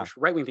lot of Jewish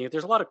right-wing thinkers.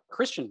 There's a lot of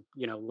Christian,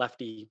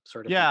 lefty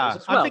sort of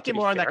thinkers as well. I'm thinking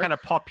more on that kind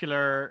of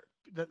popular.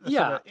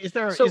 Is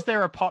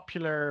there a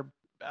popular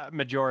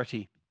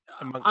majority?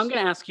 I'm going to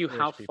ask you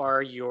how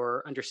far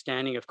your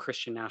understanding of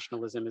Christian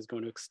nationalism is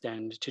going to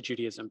extend to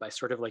Judaism by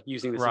sort of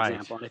using this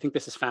example. And I think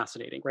this is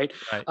fascinating, right?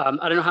 I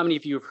don't know how many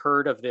of you have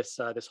heard of this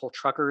whole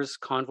truckers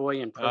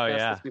convoy and protest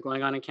that's been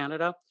going on in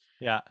Canada.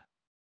 Yeah.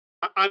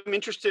 I'm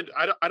interested.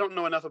 I don't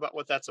know enough about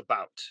what that's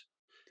about.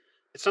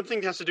 It's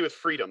something that has to do with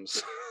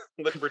freedoms,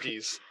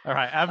 liberties. All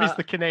right, Abby's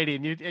the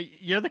Canadian.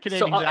 You're the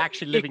Canadian who's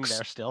actually living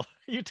there still.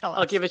 You tell us.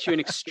 I'll give it to you in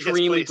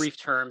extremely brief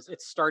terms.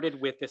 It started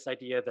with this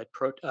idea that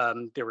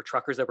there were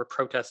truckers that were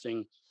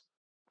protesting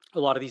a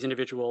lot of these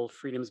individual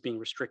freedoms being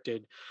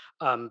restricted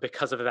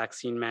because of a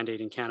vaccine mandate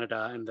in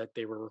Canada, and that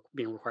they were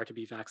being required to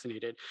be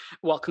vaccinated,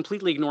 while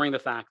completely ignoring the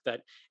fact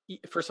that,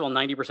 first of all,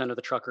 90% of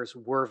the truckers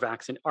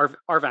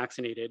are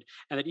vaccinated,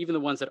 and that even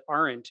the ones that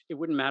aren't, it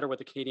wouldn't matter what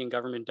the Canadian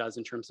government does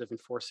in terms of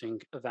enforcing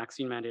a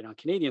vaccine mandate on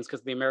Canadians,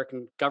 because the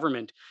American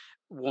government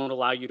won't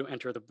allow you to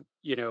enter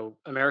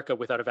America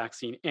without a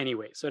vaccine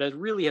anyway. So it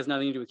really has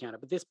nothing to do with Canada.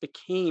 But this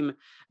became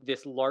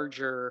this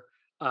larger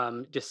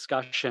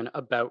discussion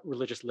about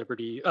religious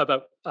liberty,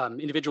 about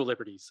individual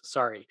liberties,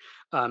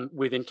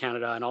 within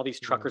Canada. And all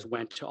these truckers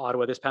went to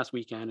Ottawa this past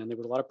weekend, and there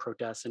was a lot of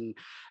protests. And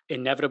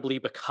inevitably,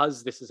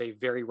 because this is a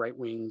very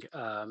right-wing,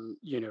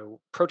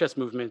 protest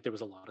movement, there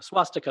was a lot of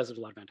swastikas, there was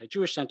a lot of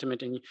anti-Jewish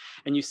sentiment,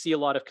 and you see a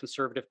lot of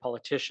conservative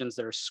politicians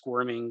that are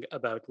squirming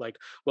about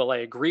well, I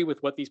agree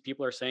with what these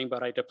people are saying,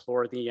 but I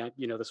deplore the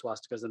the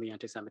swastikas and the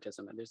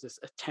anti-Semitism. And there's this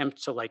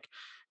attempt to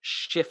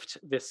shift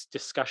this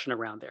discussion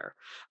around there.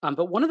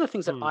 But one of the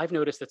things that I've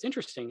noticed that's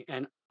interesting,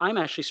 and I'm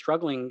actually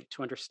struggling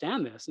to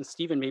understand this, and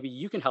Stephen, maybe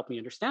you can help me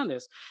understand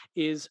this,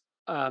 is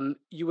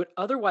you would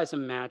otherwise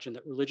imagine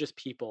that religious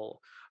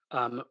people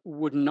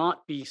would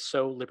not be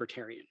so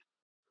libertarian,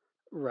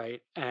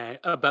 right,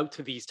 about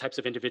to these types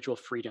of individual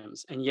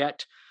freedoms. And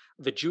yet,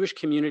 the Jewish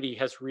community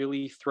has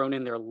really thrown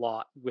in their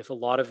lot with a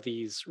lot of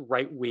these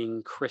right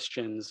wing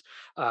Christians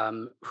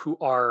who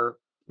are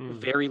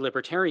very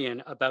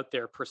libertarian about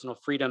their personal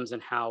freedoms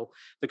and how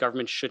the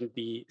government shouldn't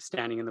be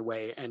standing in the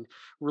way. And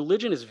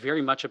religion is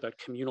very much about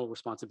communal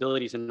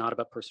responsibilities and not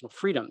about personal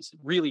freedoms,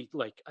 really,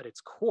 like at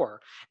its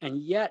core. And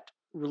yet,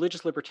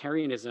 religious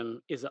libertarianism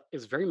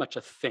is very much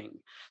a thing.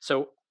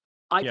 So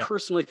I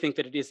personally think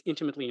that it is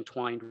intimately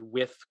entwined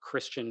with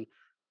Christian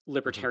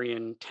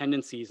libertarian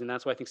tendencies, and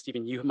that's why I think,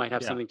 Stephen, you might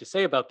have something to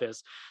say about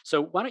this.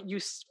 So why don't you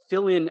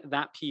fill in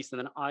that piece, and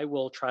then I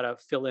will try to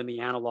fill in the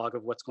analog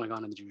of what's going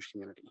on in the Jewish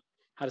community.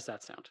 How does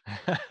that sound?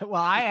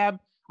 Well, I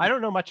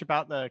don't know much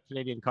about the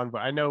Canadian convoy.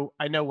 I know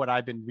what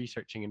I've been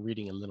researching and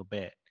reading a little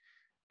bit,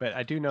 but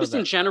I do know just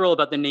in general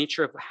about the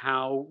nature of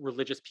how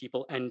religious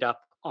people end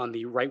up on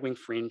the right-wing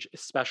fringe,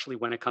 especially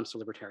when it comes to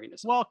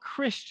libertarianism. Well,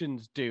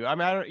 Christians do. I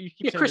mean, you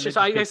keep saying Christians.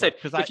 I said,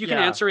 if you can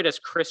answer it as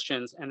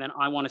Christians, and then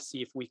I want to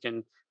see if we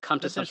can come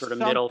to some sort of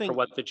middle for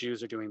what the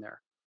Jews are doing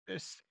there.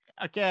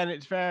 Again,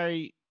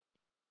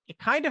 it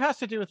kind of has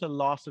to do with the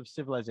loss of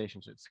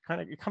civilization. So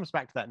it comes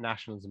back to that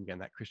nationalism again,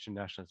 that Christian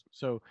nationalism.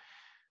 So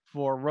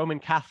for Roman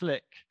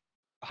Catholic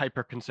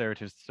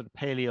hyper-conservatives, sort of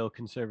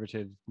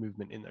paleo-conservative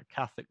movement in the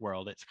Catholic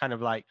world, it's kind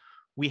of like,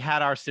 we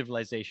had our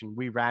civilization,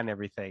 we ran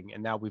everything,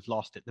 and now we've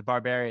lost it. The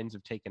barbarians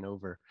have taken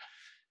over,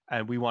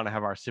 and we want to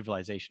have our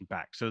civilization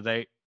back. So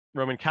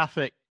Roman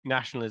Catholic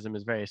nationalism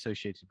is very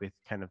associated with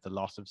kind of the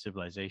loss of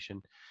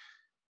civilization.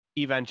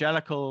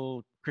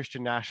 Evangelical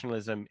Christian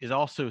nationalism is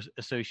also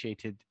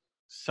associated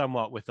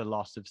somewhat with the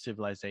loss of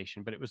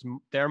civilization, but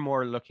they're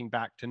more looking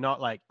back to not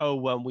like, oh,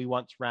 well, we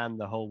once ran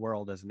the whole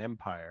world as an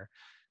empire.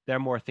 They're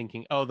more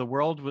thinking, oh, the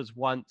world was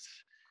once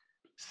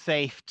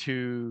safe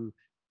to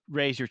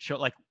raise your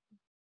children. Like,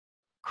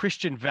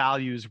 Christian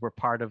values were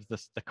part of the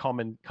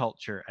common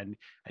culture, and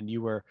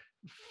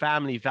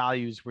family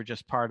values were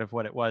just part of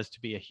what it was to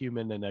be a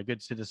human and a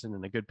good citizen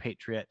and a good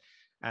patriot.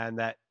 And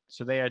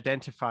so they're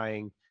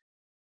identifying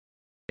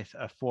with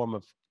a form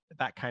of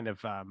that kind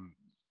of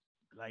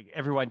like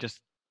everyone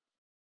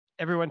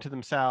to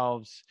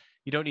themselves.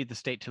 You don't need the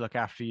state to look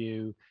after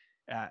you.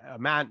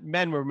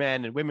 Men were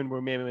men and women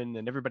were women,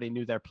 and everybody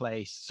knew their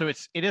place. So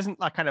it isn't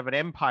like kind of an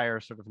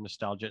empire sort of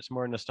nostalgia. It's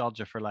more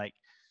nostalgia for like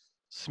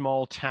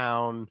small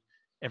town,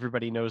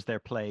 everybody knows their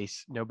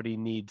place, nobody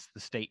needs the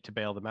state to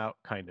bail them out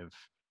kind of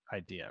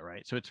idea,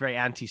 right? So it's very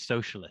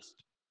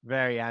anti-socialist,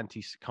 very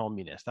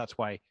anti-communist. That's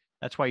why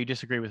you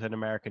disagree with an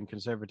American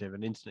conservative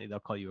and instantly they'll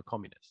call you a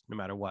communist, no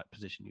matter what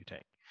position you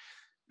take.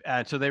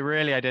 And so they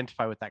really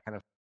identify with that kind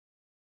of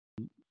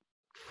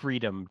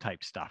freedom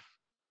type stuff.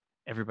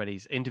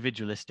 Everybody's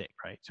individualistic,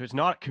 right? So it's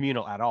not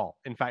communal at all.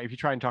 In fact, if you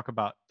try and talk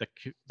about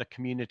the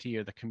community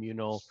or the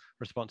communal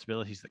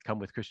responsibilities that come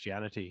with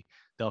Christianity,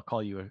 they'll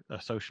call you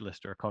a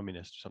socialist or a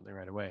communist or something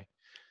right away.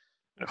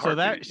 So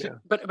that's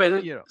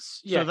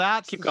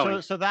keep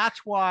going. So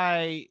that's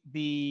why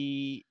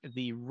the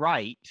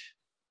right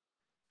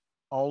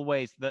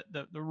always the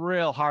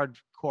real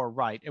hardcore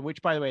right, and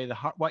which, by the way,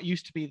 what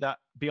used to be that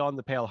beyond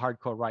the pale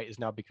hardcore right is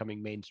now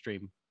becoming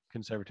mainstream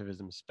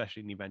conservatism,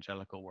 especially in the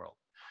evangelical world.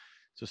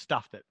 So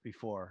stuff that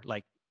before,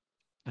 like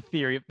the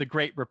theory of the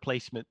great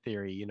replacement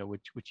theory,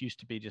 which used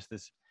to be just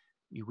this,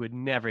 you would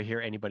never hear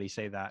anybody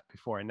say that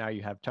before. And now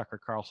you have Tucker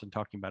Carlson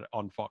talking about it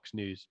on Fox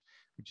News,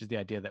 which is the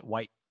idea that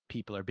white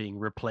people are being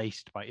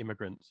replaced by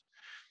immigrants.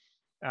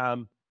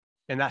 And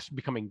that's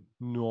becoming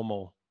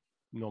normal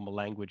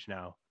language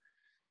now.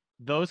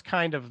 Those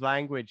kind of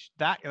language,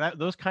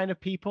 those kind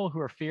of people who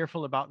are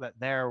fearful about that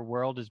their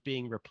world is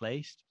being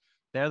replaced,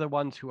 they're the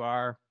ones who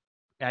are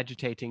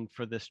agitating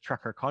for this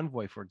trucker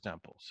convoy, for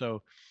example.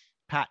 So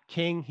Pat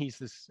King, he's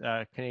this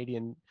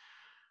Canadian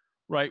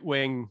right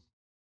wing.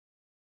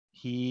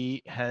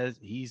 He's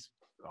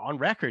on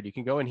record. You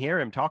can go and hear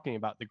him talking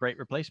about the great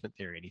replacement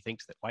theory, and he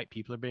thinks that white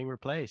people are being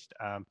replaced.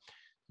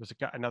 There's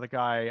another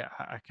guy,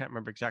 I can't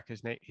remember exactly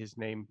his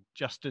name,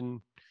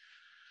 Justin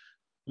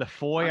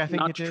Lafoy, I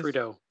think it is. Not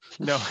Trudeau.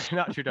 No,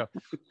 not Trudeau.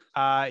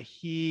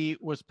 He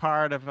was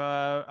part of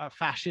a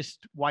fascist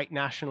white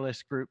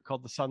nationalist group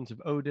called the Sons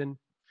of Odin.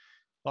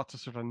 Lots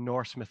of sort of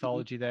Norse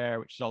mythology there,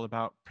 which is all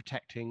about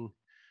protecting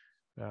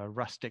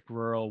rustic,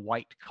 rural,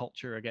 white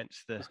culture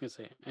against the. I was going to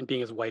say, and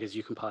being as white as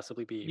you can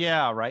possibly be.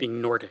 Yeah, right.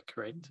 Being Nordic,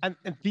 right? And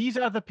these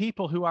are the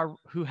people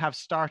who have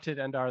started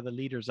and are the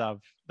leaders of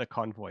the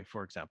convoy,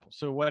 for example.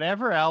 So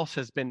whatever else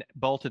has been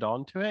bolted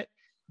onto it,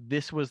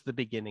 this was the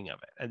beginning of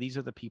it, and these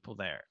are the people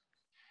there,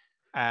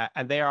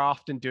 and they are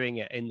often doing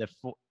it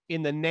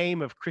in the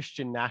name of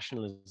Christian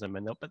nationalism,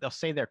 but they'll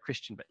say they're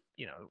Christian, but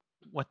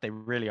what they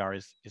really are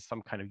is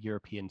some kind of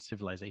European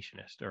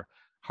civilizationist, or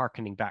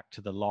hearkening back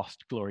to the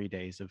lost glory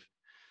days of.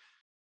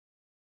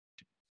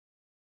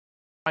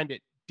 I find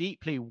it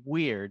deeply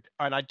weird,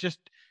 and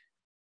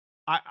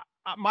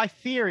my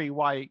theory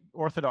why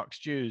Orthodox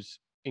Jews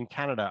in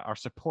Canada are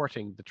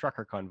supporting the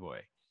trucker convoy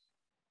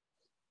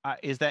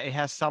is that it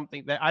has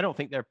something that I don't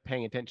think they're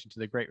paying attention to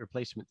the great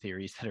replacement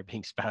theories that are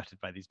being spouted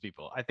by these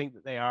people. I think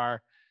that they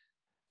are.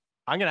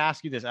 I'm going to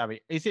ask you this, Abby.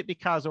 Is it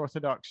because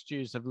Orthodox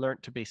Jews have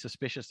learned to be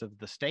suspicious of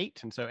the state,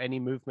 and so any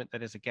movement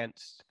that is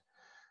against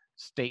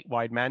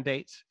statewide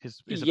mandates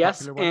is a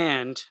yes, popular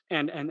one?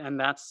 and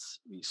that's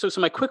so. So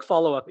my quick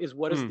follow up is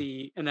what is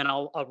the, and then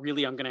I'm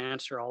going to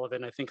answer all of it.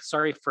 And I think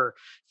sorry for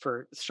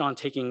Sean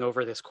taking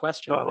over this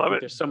question. No, I love it.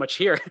 There's so much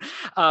here.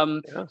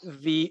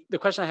 The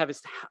question I have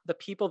is the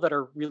people that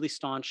are really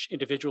staunch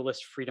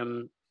individualist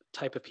freedom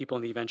type of people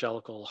in the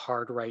evangelical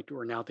hard right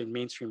or now the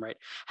mainstream right.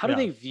 How do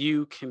they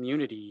view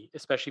community,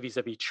 especially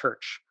vis-a-vis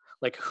church?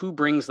 Like who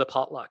brings the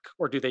potluck,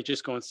 or do they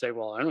just go and say,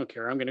 well, I don't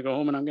care, I'm going to go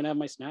home and I'm going to have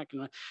my snack?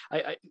 And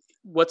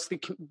what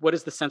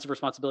is the sense of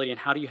responsibility, and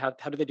how do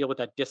they deal with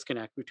that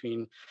disconnect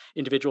between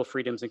individual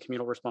freedoms and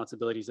communal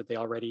responsibilities that they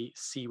already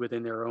see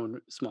within their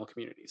own small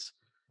communities?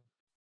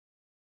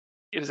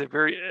 It is a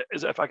very,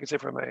 if I can say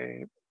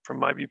from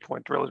my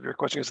viewpoint, relative to your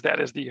question, is that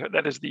is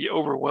the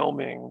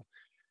overwhelming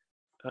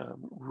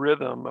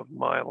rhythm of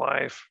my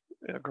life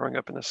growing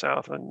up in the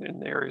South and in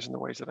the areas and the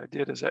ways that I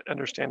did, is that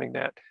understanding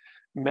that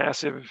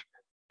massive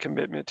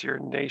commitment to your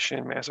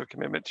nation, massive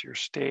commitment to your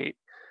state,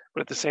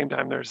 but at the same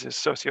time there's this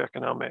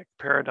socioeconomic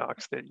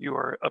paradox that you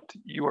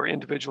are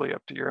individually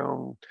up to your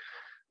own.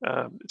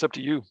 It's up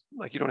to you.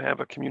 Like you don't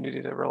have a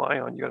community to rely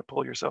on. You got to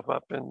pull yourself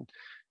up and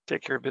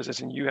take care of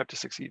business, and you have to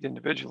succeed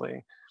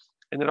individually.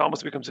 And it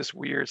almost becomes this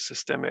weird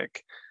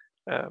systemic.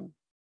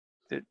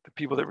 The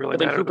people that really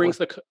matter. Who brings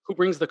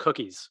the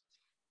cookies?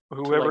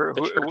 Whoever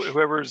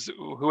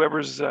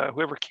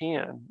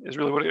can is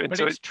really what it is. But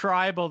so it's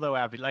tribal though,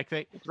 Abby. Like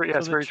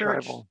it's very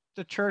tribal.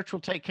 The church will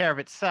take care of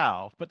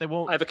itself, but they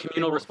won't. I have a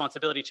communal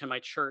responsibility to my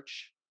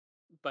church,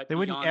 but they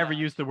wouldn't ever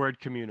use the word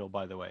communal.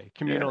 By the way,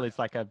 communal is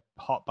like a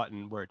hot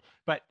button word.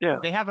 But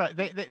they have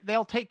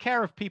they'll take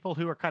care of people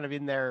who are kind of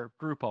in their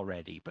group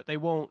already, but they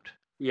won't.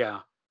 Yeah.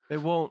 They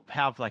won't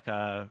have like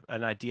an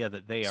idea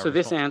that they are. So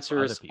this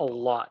answers a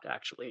lot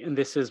actually, and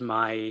this is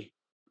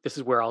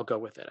where I'll go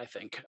with it. I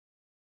think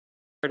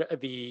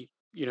the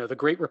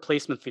great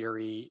replacement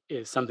theory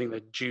is something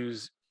that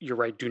Jews, you're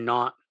right, do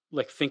not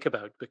think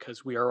about,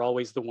 because we are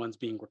always the ones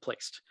being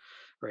replaced,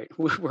 right?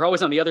 We're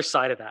always on the other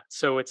side of that.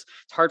 So it's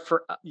hard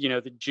for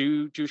the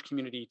Jewish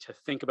community to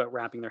think about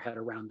wrapping their head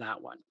around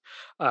that one.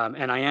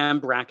 And I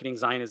am bracketing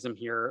Zionism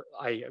here.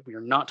 We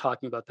are not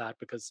talking about that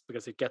because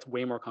it gets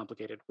way more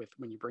complicated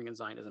when you bring in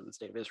Zionism and the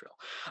State of Israel.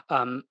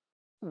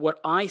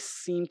 What I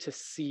seem to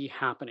see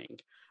happening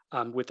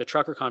with the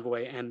trucker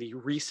convoy and the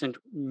recent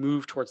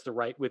move towards the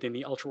right within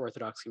the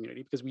ultra-Orthodox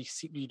community, because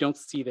you don't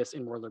see this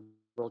in more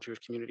liberal Jewish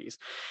communities,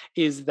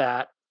 is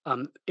that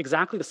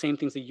exactly the same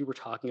things that you were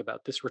talking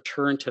about, this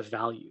return to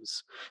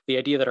values, the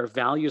idea that our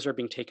values are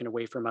being taken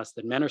away from us,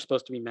 that men are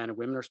supposed to be men and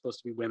women are supposed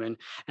to be women,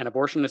 and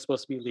abortion is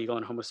supposed to be legal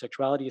and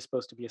homosexuality is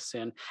supposed to be a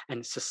sin,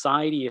 and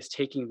society is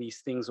taking these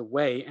things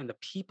away. And the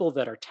people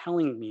that are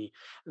telling me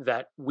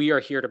that we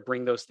are here to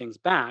bring those things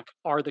back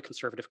are the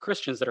conservative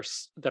Christians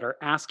that are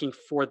asking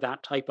for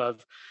that type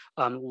of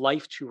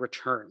life to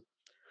return.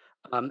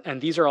 And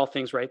these are all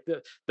things, right?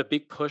 The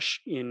big push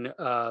in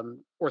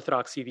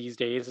Orthodoxy these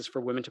days is for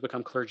women to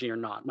become clergy or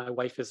not. My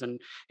wife is an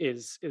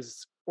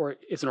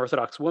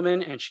Orthodox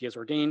woman, and she is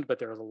ordained, but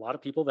there's a lot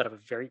of people that have a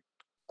very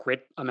great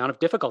amount of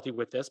difficulty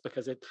with this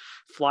because it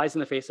flies in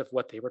the face of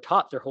what they were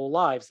taught their whole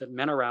lives, that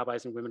men are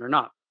rabbis and women are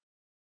not.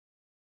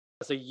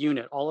 As a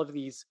unit, all of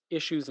these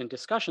issues and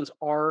discussions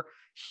are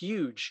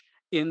huge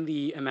in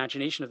the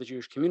imagination of the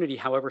Jewish community,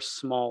 however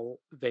small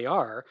they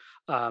are.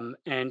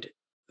 And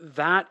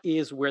that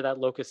is where that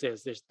locus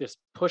is. There's this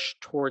push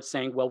towards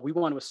saying, well, we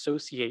want to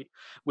associate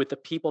with the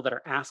people that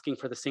are asking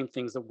for the same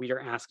things that we are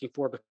asking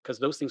for, because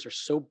those things are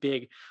so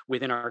big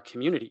within our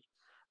community.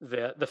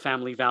 The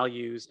family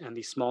values and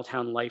the small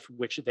town life,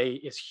 which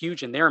is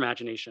huge in their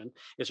imagination,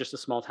 is just a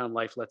small town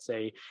life, let's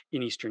say,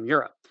 in Eastern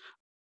Europe.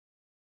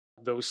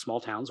 Those small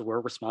towns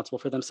were responsible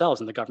for themselves,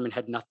 and the government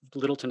had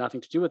little to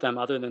nothing to do with them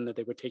other than that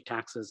they would take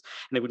taxes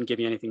and they wouldn't give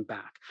you anything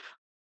back.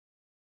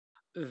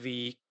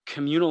 The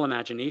communal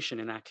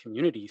imagination in that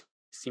community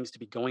seems to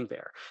be going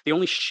there. The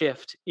only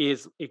shift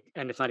is,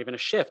 and it's not even a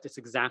shift, it's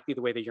exactly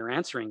the way that you're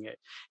answering it,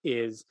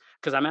 is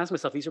because I'm asking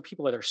myself, these are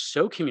people that are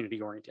so community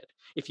oriented.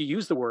 If you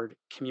use the word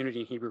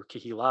community in Hebrew,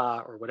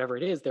 kehillah, or whatever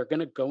it is, they're going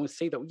to go and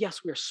say that,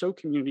 yes, we are so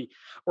community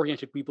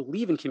oriented. We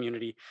believe in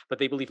community, but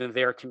they believe in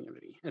their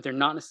community. And they're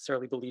not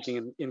necessarily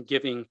believing in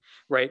giving,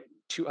 right,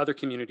 to other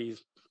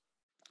communities.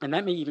 And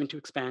that may even to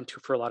expand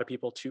for a lot of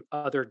people to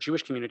other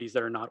Jewish communities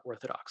that are not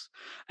Orthodox.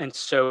 And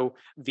so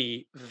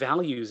the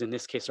values in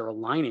this case are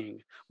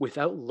aligning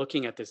without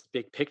looking at this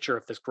big picture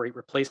of this great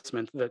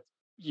replacement that,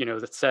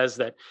 that says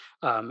that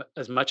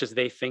as much as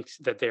they think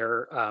that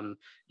they're,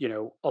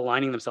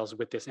 aligning themselves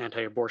with this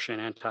anti-abortion,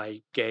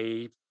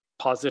 anti-gay,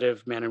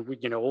 positive men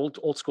and,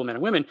 old school men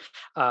and women,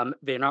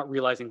 they're not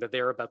realizing that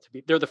they're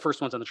the first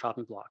ones on the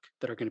chopping block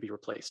that are going to be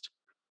replaced.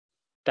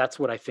 That's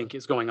what I think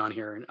is going on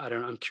here, and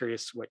I'm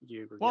curious what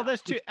you. Well,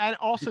 there's two, and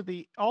also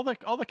all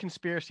the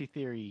conspiracy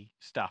theory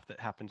stuff that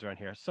happens around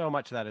here. So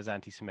much of that is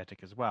anti-Semitic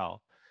as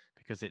well,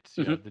 because it's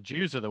the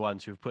Jews are the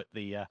ones who've put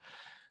the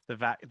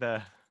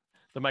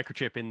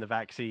microchip in the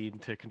vaccine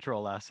to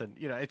control us, and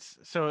it's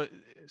so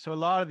a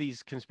lot of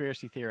these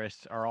conspiracy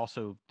theorists are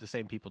also the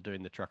same people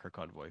doing the trucker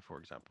convoy, for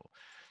example.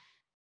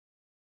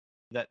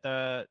 That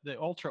the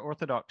ultra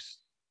orthodox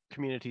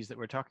communities that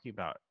we're talking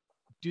about,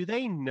 do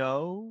they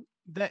know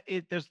that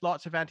there's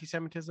lots of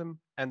anti-Semitism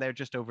and they're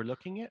just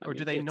overlooking it, or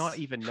do they not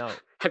even know?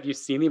 Have you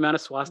seen the amount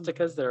of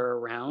swastikas that are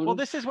around? Well,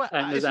 this is why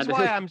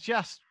I'm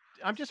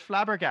just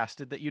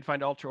flabbergasted that you'd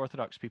find ultra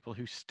orthodox people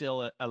who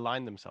still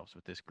align themselves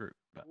with this group.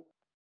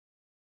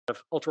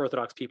 Of ultra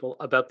orthodox people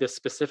about this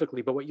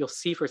specifically, but what you'll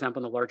see, for example,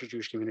 in the larger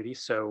Jewish community.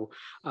 So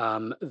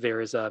there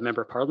is a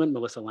member of parliament,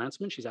 Melissa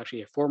Lantsman. She's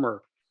actually a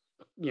former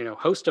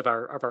host of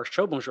our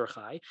show Bonjour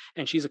Chai,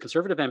 and she's a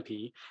conservative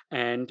MP,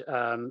 and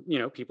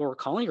people were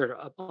calling her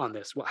up on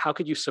this. Well, how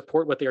could you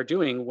support what they are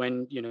doing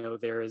when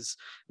there is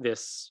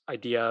this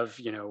idea of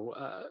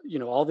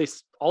all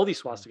these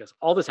swastikas,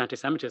 all this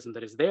anti-Semitism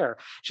that is there?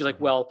 She's like,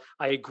 well,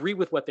 I agree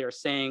with what they're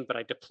saying, but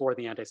I deplore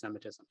the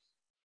anti-Semitism.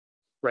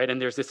 Right.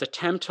 And there's this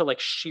attempt to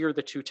shear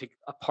the two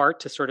apart,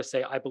 to sort of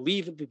say, I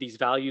believe that these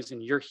values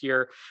and you're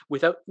here,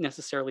 without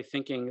necessarily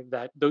thinking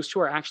that those two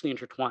are actually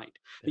intertwined,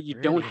 that you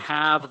don't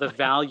have the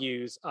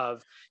values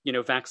of,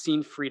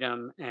 vaccine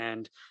freedom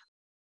and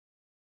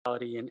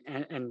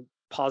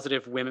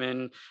positive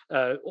women,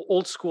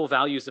 old school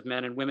values of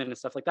men and women and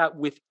stuff like that,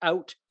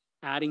 without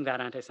adding that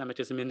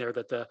anti-Semitism in there,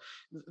 that it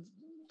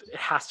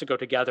has to go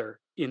together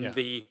in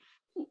the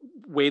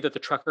way that the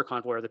trucker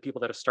convoy or the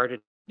people that have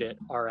started it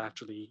are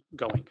actually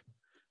going.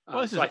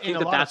 So I think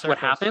that's what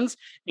happens.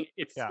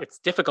 It's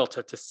difficult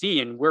to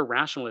see, and we're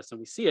rationalists and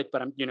we see it,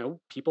 but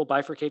people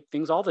bifurcate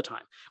things all the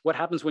time. What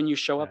happens when you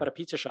show up at a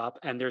pizza shop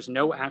and there's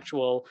no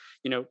actual,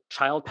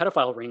 child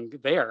pedophile ring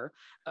there?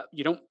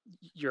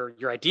 Your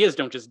ideas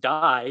don't just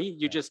die,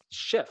 you just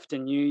shift,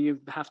 and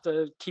you have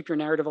to keep your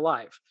narrative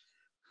alive.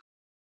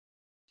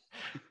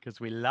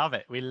 Because we love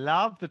it. We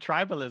love the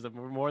tribalism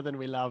more than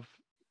we love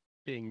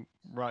being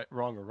right,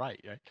 wrong, or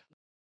right.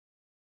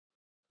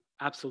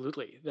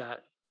 Absolutely.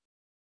 That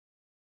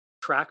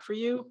track for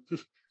you?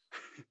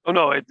 Oh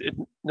no, it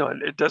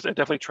does. It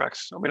definitely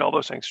tracks. I mean, all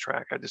those things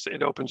track.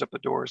 It opens up the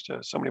doors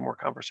to so many more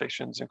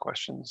conversations and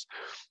questions,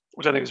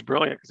 which I think is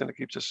brilliant, because then it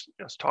keeps us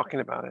talking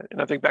about it.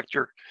 And I think back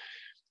to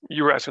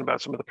you were asking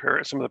about some of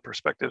the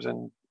perspectives,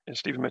 and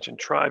Stephen mentioned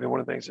tribe, and one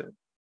of the things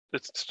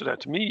that stood out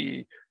to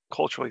me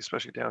culturally,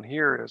 especially down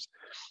here, is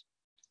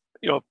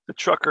the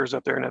truckers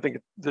up there, and I think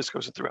this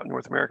goes throughout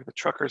North America, the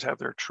truckers have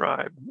their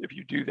tribe. If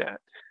you do that,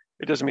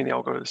 it doesn't mean they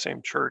all go to the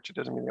same church. It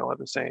doesn't mean they all have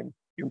the same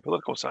even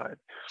political side.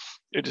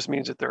 It just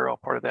means that they're all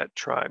part of that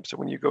tribe. So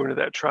when you go into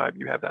that tribe,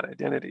 you have that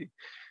identity,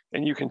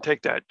 and you can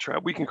take that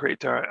tribe. We can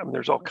create,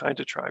 there's all kinds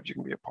of tribes you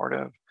can be a part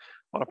of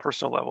on a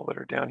personal level that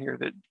are down here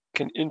that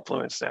can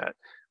influence that,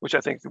 which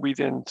I think that we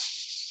then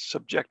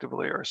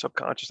subjectively or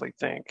subconsciously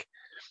think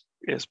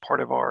is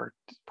part of our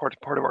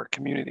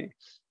community.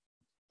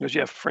 Because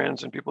you have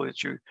friends and people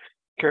that you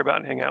care about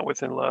and hang out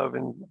with and love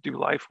and do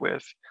life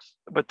with,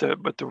 but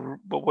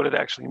what it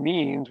actually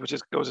means, which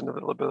just goes into a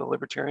little bit of the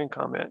libertarian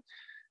comment,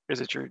 is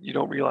that you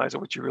don't realize that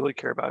what you really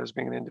care about is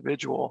being an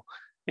individual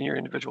and your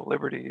individual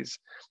liberties,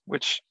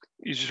 which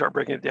you just start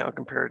breaking it down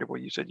compared to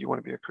what you said you want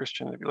to be a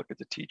Christian. If you look at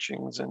the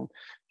teachings and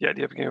the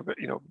idea of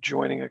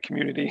joining a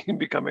community and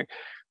becoming,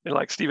 and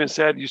like Stephen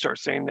said, you start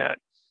saying that,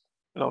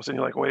 and all of a sudden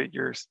you're like, wait,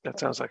 that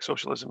sounds like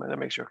socialism, and that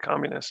makes you a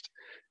communist.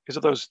 Because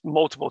of those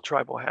multiple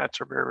tribal hats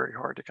are very, very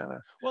hard to kind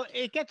of. Well,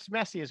 it gets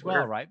messy as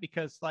well, right?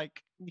 Because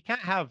you can't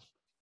have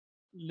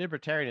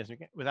libertarianism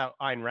without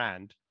Ayn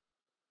Rand,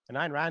 and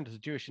Ayn Rand is a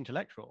Jewish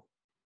intellectual.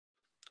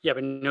 Yeah,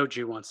 but no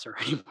Jew wants her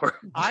anymore.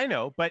 I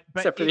know, but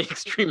except for the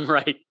extreme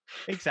right.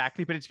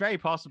 Exactly, but it's very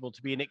possible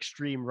to be an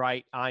extreme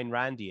right Ayn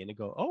Randian and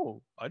go,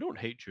 "Oh, I don't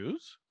hate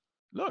Jews.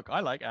 Look,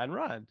 I like Ayn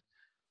Rand."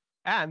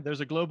 And there's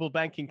a global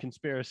banking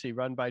conspiracy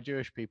run by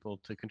Jewish people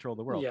to control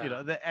the world.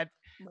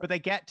 But they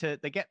get to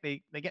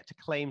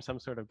claim some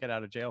sort of get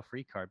out of jail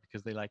free card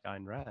because they like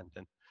Ayn Rand.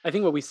 And I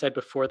think what we said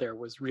before there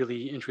was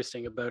really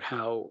interesting about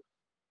how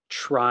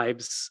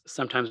tribes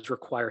sometimes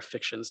require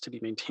fictions to be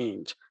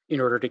maintained in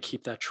order to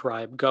keep that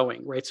tribe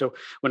going, right? So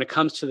when it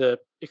comes to the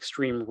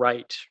extreme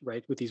right,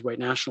 with these white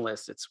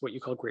nationalists, it's what you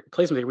call great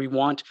replacement. We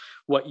want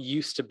what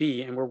used to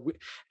be,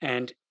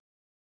 and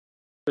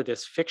for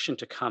this fiction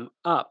to come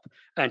up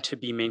and to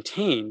be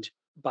maintained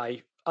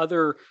by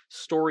other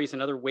stories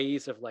and other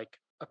ways of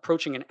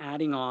approaching and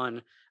adding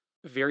on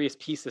various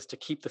pieces to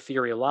keep the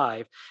theory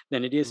alive,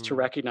 than it is to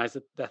recognize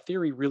that that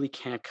theory really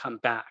can't come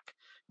back,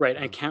 right?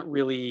 And can't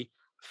really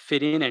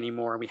fit in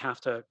anymore. We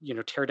have to,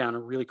 tear down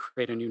and really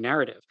create a new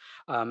narrative.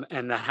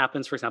 And that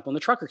happens, for example, in the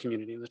trucker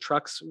community. And the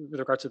trucks, with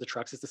regards to the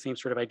trucks, it's the same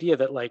sort of idea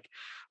that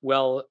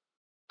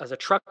as a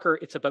trucker,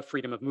 it's about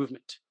freedom of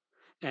movement.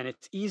 And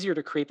it's easier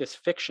to create this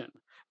fiction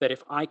that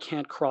if I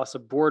can't cross a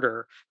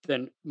border,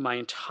 then my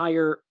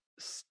entire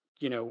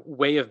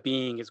way of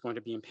being is going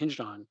to be impinged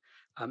on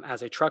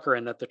as a trucker,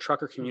 and that the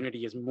trucker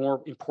community is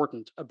more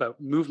important about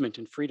movement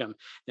and freedom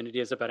than it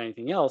is about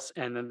anything else.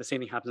 And then the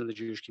same thing happens in the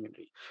Jewish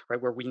community, right?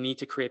 Where we need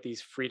to create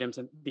these freedoms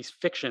and these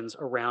fictions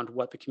around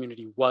what the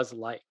community was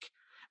like,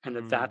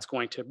 and that's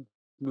going to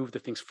move the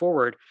things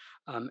forward,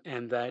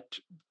 and that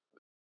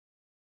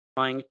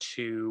trying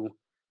to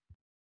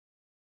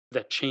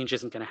that change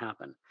isn't going to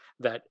happen,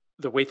 that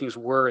the way things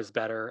were is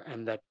better,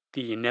 and that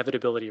the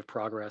inevitability of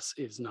progress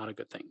is not a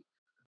good thing.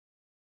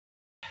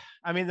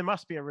 I mean, there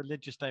must be a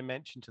religious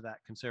dimension to that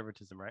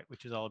conservatism, right?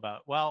 Which is all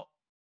about, well,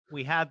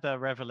 we had the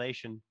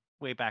revelation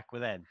way back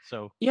then,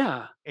 so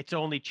yeah, it's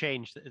only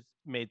change that has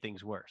made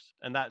things worse,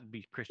 and that would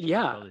be Christian as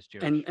yeah, well as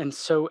Jewish.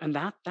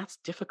 and that's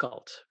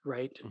difficult,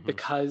 right?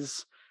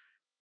 Because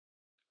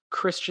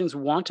Christians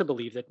want to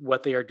believe that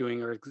what they are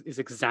doing is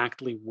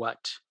exactly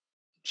what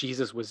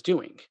Jesus was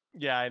doing.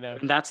 Yeah, I know.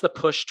 And that's the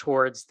push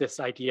towards this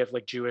idea of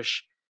like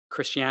Jewish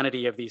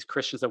Christianity, of these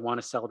Christians that want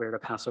to celebrate a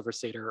Passover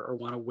Seder or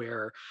want to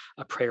wear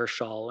a prayer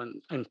shawl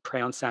and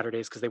pray on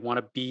Saturdays because they want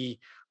to be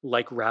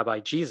like Rabbi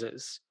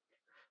Jesus.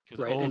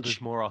 Because right? old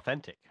is more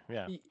authentic.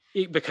 Yeah.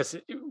 Because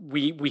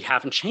we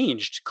haven't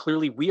changed.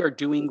 Clearly, we are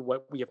doing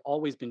what we have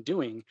always been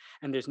doing,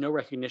 and there's no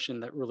recognition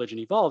that religion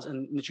evolves.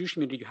 And in the Jewish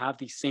community, you have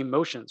these same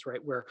motions,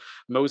 right? Where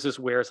Moses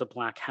wears a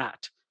black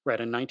hat,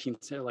 right? A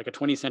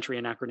 20th century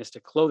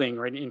anachronistic clothing,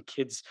 right? In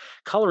kids'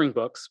 coloring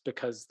books,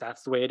 because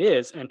that's the way it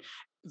is. And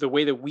the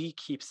way that we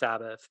keep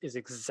Sabbath is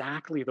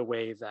exactly the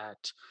way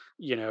that,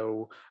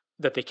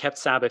 that they kept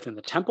Sabbath in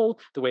the temple,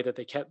 the way that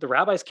the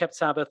rabbis kept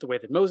Sabbath, the way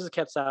that Moses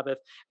kept Sabbath.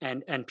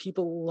 And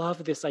people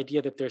love this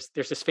idea that there's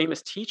this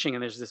famous teaching,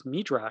 and there's this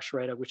midrash,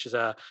 right? Which is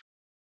a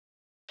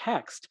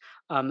text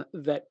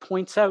that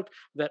points out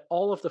that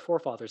all of the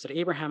forefathers, that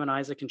Abraham and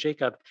Isaac and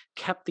Jacob,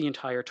 kept the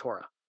entire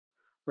Torah,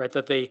 right?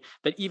 That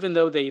even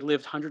though they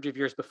lived hundreds of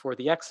years before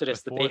the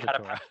Exodus, that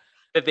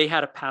they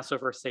had a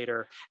Passover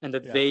Seder, and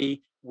that they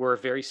were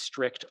very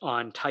strict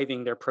on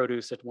tithing their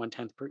produce at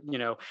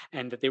 1/10,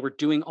 and that they were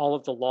doing all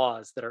of the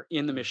laws that are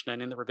in the Mishnah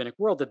and in the rabbinic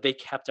world, that they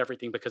kept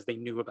everything because they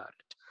knew about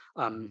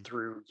it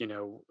through,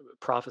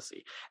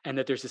 prophecy. And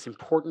that there's this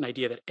important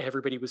idea that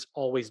everybody was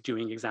always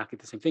doing exactly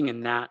the same thing.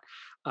 And that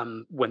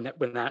when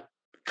that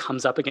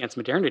comes up against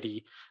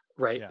modernity,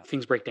 right,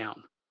 things break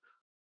down.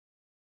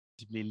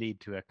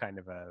 Lead to a kind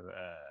of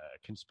a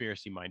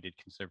conspiracy-minded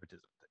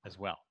conservatism as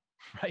well.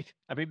 Right.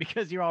 I mean,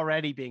 because you're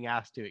already being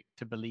asked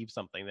to believe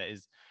something that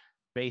is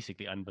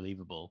basically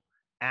unbelievable,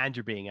 and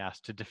you're being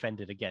asked to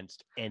defend it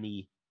against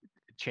any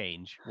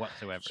change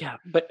whatsoever. Yeah,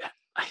 but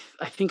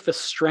I think the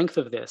strength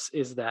of this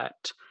is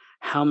that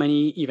how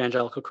many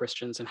evangelical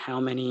Christians and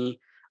how many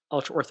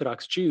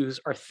ultra-Orthodox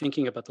Jews are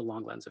thinking about the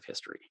long lens of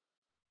history,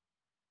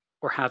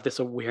 or have this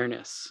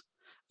awareness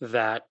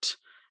that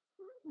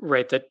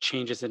that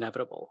change is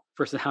inevitable,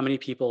 versus how many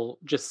people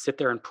just sit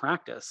there and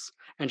practice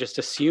and just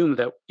assume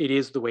that it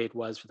is the way it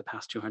was for the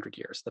past 200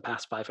 years, the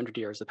past 500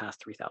 years, the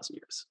past 3,000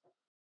 years.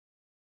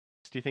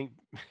 Do you think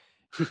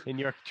in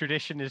your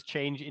tradition is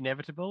change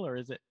inevitable, or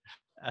is it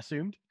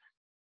assumed?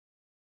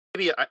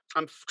 Maybe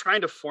I'm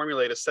trying to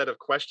formulate a set of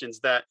questions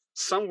that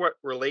somewhat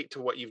relate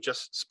to what you've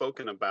just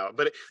spoken about,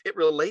 but it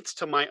relates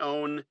to my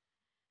own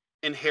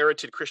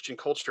inherited Christian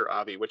culture,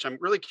 Avi, which I'm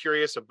really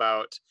curious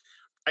about.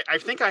 I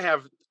think I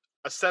have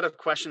a set of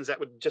questions that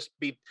would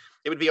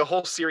be a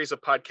whole series of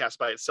podcasts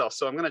by itself.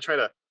 So I'm going to try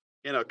to,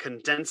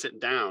 condense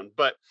it down.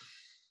 But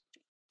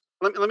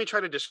let me try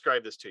to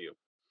describe this to you.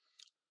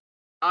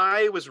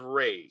 I was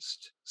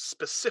raised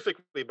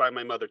specifically by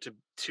my mother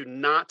to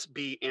not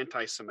be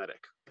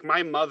anti-Semitic.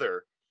 My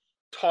mother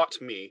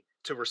taught me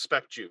to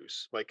respect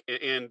Jews,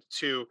 and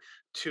to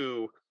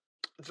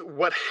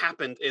what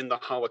happened in the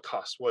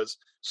Holocaust was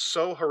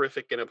so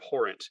horrific and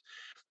abhorrent.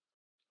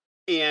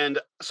 And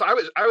so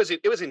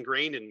it was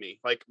ingrained in me,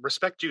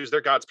 respect Jews,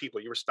 they're God's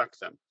people, you respect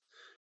them.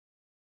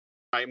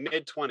 My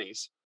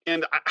mid-20s,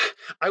 and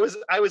I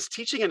was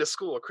teaching in a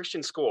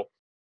Christian school.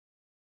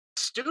 A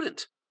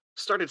student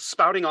started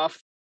spouting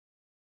off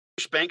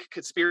the bank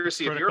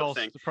conspiracy of Europe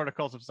thing. The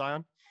Protocols of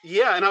Zion.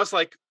 Yeah, and I was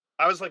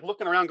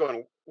looking around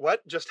going,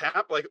 what just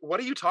happened? What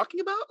are you talking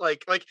about?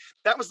 Like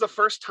that was the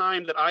first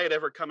time that I had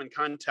ever come in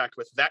contact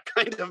with that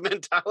kind of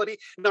mentality.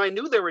 Now, I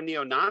knew there were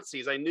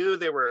neo-Nazis. I knew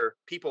there were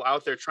people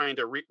out there trying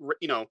to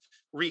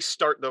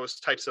restart those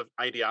types of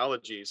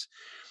ideologies.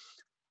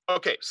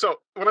 Okay, so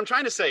what I'm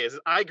trying to say is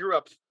I grew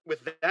up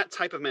with that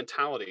type of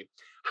mentality.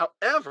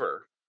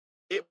 However,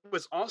 it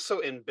was also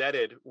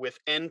embedded with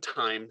end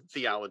time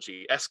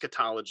theology,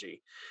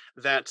 eschatology.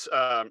 And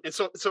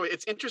so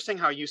it's interesting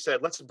how you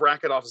said, let's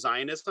bracket off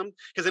Zionism,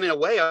 because in a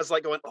way I was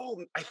like going,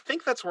 oh, I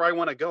think that's where I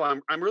want to go.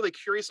 I'm really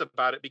curious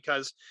about it,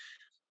 because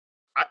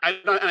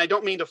I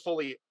don't mean to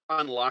fully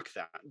unlock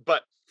that,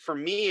 but for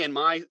me in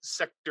my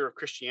sector of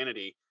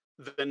Christianity,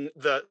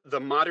 the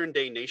modern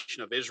day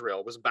nation of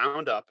Israel was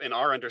bound up in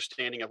our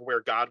understanding of where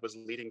God was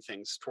leading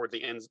things toward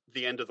the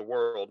end of the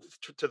world,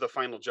 to the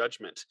final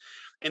judgment.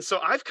 And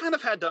so I've kind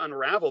of had to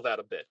unravel that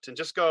a bit and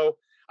just go,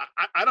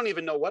 I don't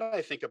even know what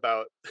I think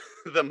about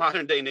the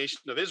modern day nation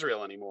of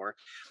Israel anymore.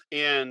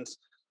 And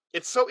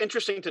it's so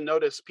interesting to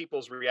notice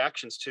people's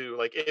reactions to,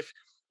 like,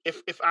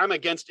 if I'm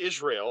against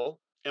Israel,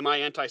 am I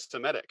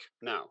anti-Semitic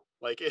now?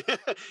 Like,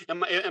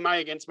 am I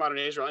against modern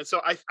Israel? And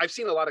so I've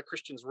seen a lot of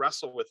Christians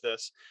wrestle with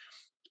this.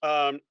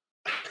 Um,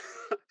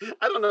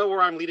 I don't know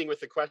where I'm leading with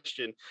the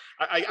question.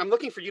 I'm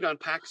looking for you to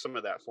unpack some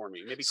of that for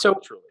me, maybe So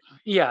culturally.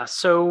 yeah,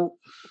 so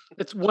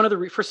it's one of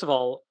the first of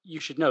all, you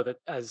should know that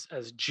as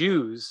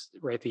Jews,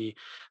 right?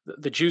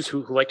 The Jews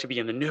who like to be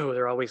in the know,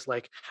 they're always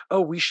like,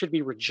 oh, we should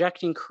be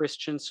rejecting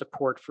Christian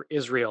support for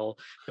Israel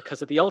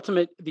because at the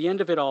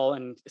end of it all,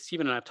 and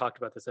Stephen and I have talked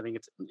about this. I think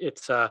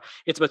it's about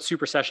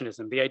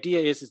supersessionism. The idea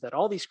is that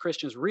all these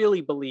Christians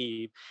really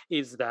believe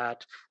is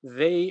that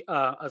they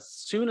as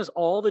soon as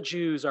all the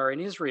Jews are in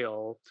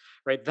Israel,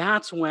 right?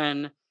 That's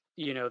when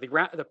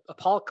the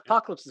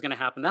apocalypse is going to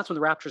happen. That's when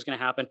the rapture is going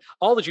to happen.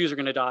 All the Jews are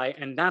going to die,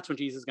 and that's when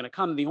Jesus is going to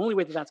come. The only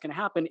way that that's going to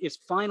happen is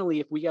finally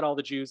if we get all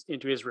the Jews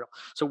into Israel.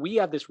 So we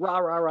have this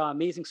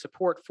amazing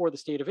support for the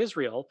state of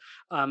Israel,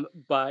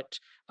 but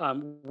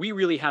we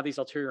really have these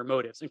ulterior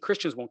motives, and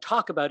Christians won't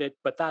talk about it,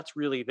 but that's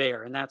really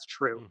there, and that's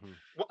true.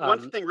 Mm-hmm.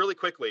 One thing really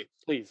quickly.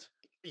 Please.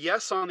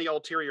 Yes, on the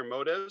ulterior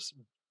motives,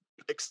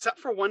 except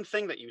for one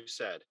thing that you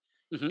said.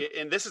 Mm-hmm.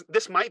 And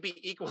this might be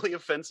equally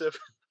offensive,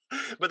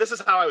 but this is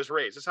how I was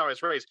raised.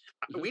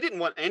 Mm-hmm. We didn't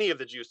want any of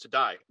the Jews to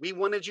die. We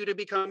wanted you to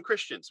become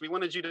Christians. We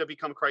wanted you to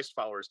become Christ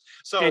followers.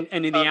 So, and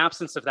in the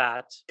absence of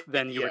that,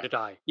 then you were to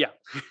die. Yeah.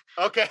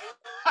 Okay.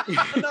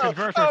 No.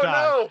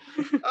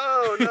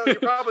 Oh no. You're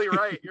probably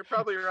right.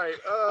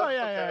 Oh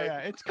yeah, okay. Yeah.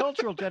 It's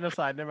cultural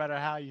genocide, no matter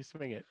how you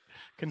swing it.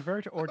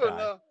 Convert or die.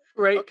 No.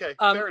 Right. Okay.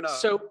 Fair enough.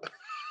 So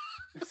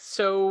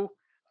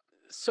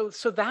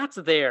that's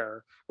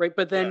there, right?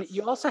 But then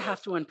you also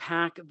have to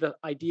unpack the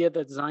idea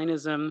that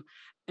Zionism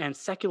and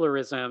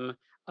secularism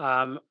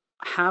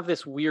have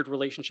this weird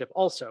relationship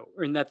also,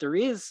 in that there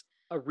is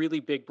a really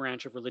big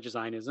branch of religious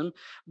Zionism,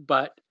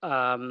 but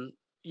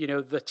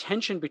the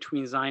tension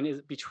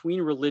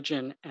between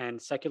religion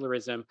and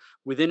secularism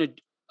within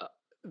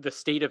the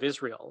state of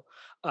Israel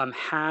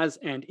has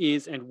and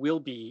is and will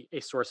be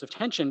a source of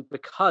tension,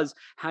 because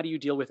how do you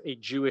deal with a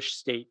Jewish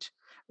state,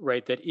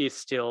 right, that is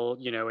still,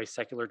 a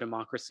secular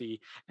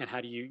democracy, and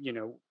how do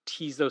you,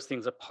 tease those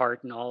things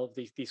apart, and all of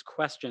these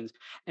questions?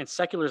 And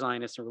secular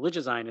Zionists and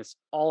religious Zionists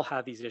all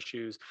have these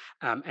issues,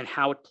 and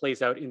how it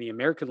plays out in the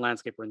American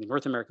landscape or in the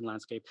North American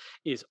landscape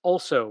is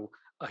also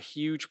a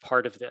huge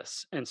part of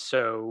this. And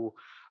so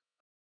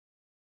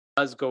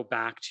it does go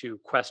back to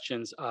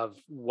questions of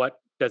what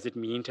does it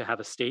mean to have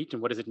a state,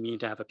 and what does it mean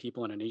to have a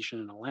people and a nation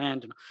and a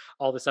land and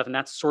all this stuff. And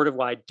that's sort of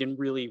why I didn't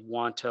really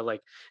want to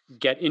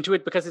get into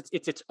it, because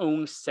it's its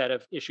own set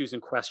of issues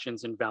and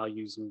questions and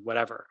values and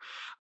whatever.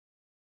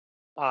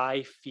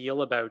 I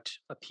feel about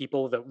a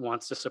people that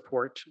wants to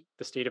support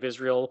the state of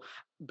Israel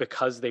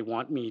because they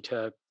want me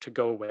to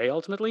go away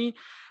ultimately.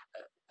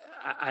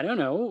 I don't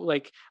know,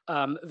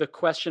 the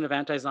question of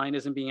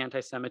anti-Zionism being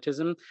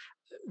anti-Semitism,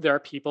 there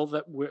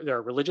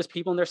are religious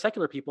people and there are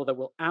secular people that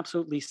will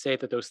absolutely say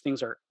that those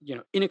things are,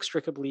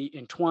 inextricably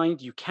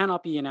entwined. You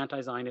cannot be an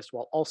anti-Zionist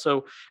while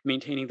also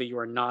maintaining that you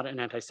are not an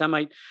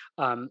anti-Semite.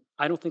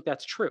 I don't think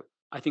that's true.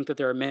 I think that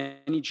there are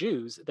many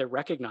Jews that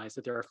recognize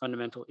that there are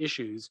fundamental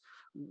issues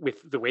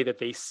with the way that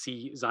they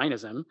see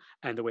Zionism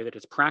and the way that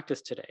it's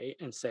practiced today,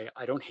 and say,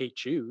 I don't hate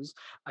Jews.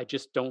 I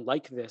just don't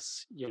like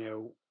this,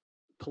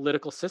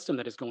 political system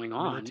that is going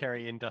on,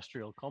 military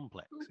industrial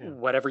complex,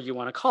 whatever you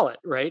want to call it,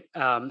 right?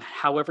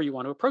 However you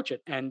want to approach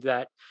it, and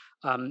that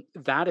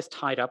that is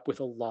tied up with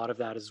a lot of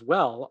that as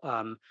well.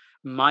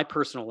 My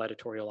personal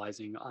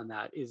editorializing on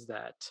that is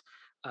that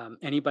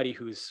anybody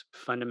whose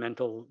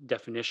fundamental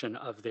definition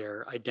of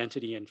their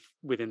identity and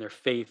within their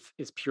faith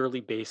is purely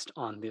based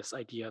on this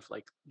idea of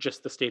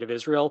just the state of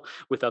Israel,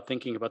 without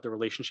thinking about the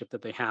relationship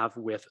that they have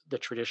with the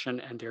tradition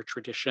and their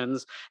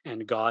traditions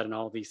and God and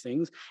all these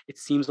things, it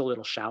seems a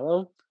little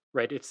shallow,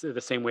 right? It's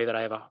the same way that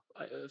I have a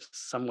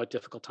somewhat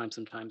difficult time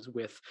sometimes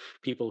with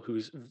people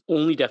whose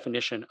only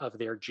definition of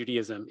their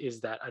Judaism is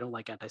that I don't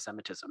like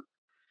anti-Semitism,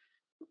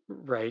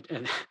 right?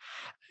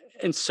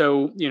 And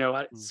so,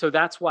 so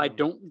that's why I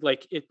don't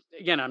like it.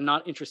 Again, I'm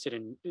not interested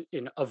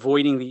in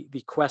avoiding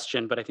the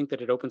question, but I think that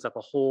it opens up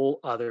a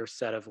whole other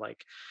set of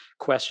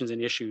questions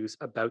and issues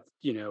about,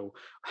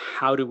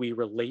 how do we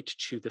relate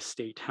to the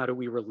state? How do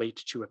we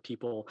relate to a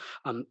people?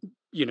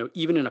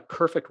 Even in a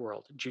perfect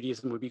world,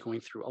 Judaism would be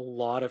going through a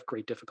lot of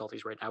great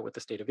difficulties right now with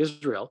the state of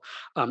Israel,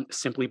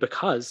 simply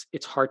because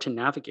it's hard to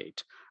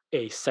navigate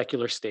a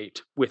secular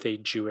state with a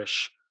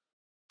Jewish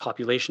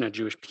population, a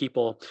Jewish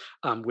people,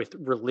 with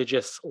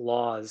religious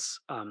laws,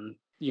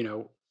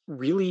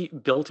 really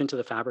built into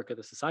the fabric of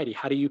the society.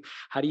 How do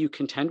you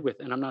contend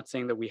with? And I'm not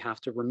saying that we have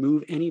to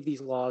remove any of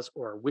these laws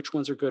or which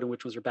ones are good and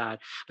which ones are bad,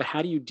 but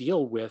how do you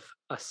deal with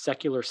a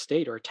secular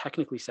state, or a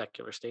technically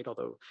secular state,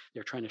 although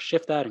they're trying to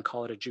shift that and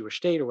call it a Jewish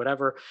state or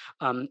whatever,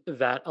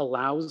 that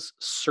allows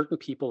certain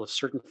people of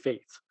certain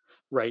faith,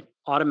 right,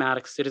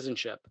 automatic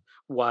citizenship,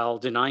 while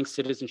denying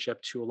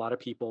citizenship to a lot of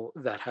people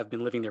that have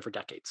been living there for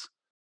decades.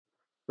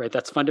 right?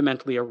 That's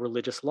fundamentally a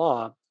religious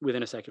law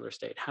within a secular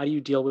state. How do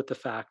you deal with the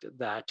fact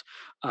that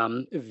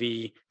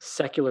the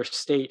secular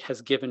state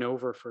has given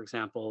over, for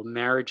example,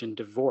 marriage and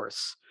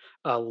divorce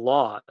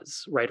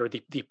laws, right? Or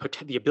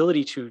the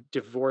ability to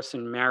divorce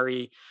and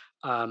marry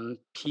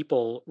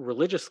people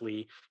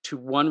religiously to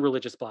one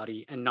religious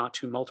body and not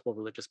to multiple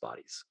religious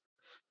bodies,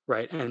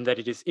 right? And that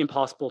it is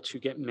impossible to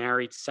get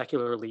married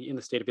secularly in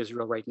the state of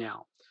Israel right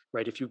now,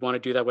 right? If you want to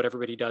do that, what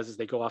everybody does is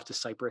they go off to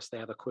Cyprus, they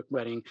have a quick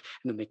wedding,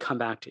 and then they come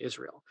back to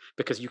Israel,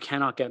 because you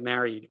cannot get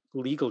married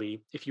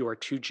legally if you are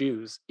two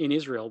Jews in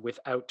Israel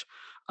without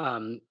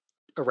a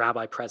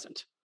rabbi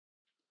present,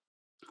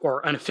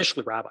 or an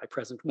official rabbi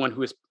present, one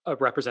who is a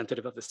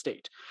representative of the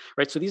state,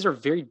 right? So these are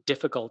very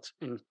difficult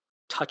and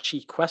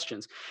touchy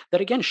questions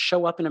that again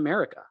show up in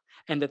America,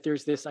 and that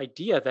there's this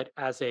idea that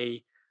as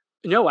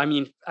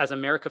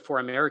America for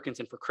Americans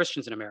and for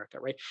Christians in America,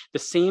 right? The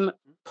same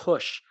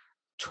push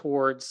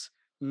towards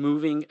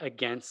moving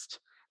against,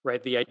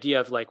 right, the idea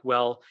of like,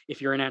 well,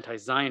 if you're an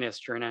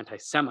anti-Zionist, you're an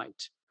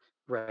anti-Semite,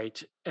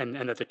 right? And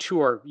that the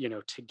two are,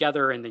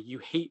 together, and that you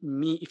hate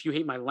me. If you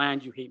hate my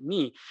land, you hate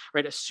me,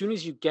 right? As soon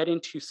as you get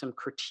into some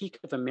critique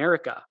of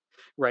America,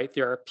 right,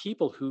 there are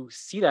people who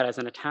see that as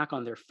an attack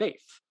on their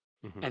faith.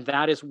 Mm-hmm. And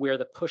that is where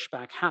the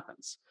pushback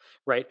happens,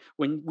 right?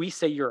 When we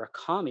say you're a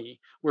commie,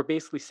 we're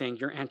basically saying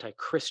you're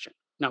anti-Christian.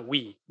 Not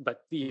we,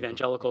 but the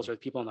evangelicals or the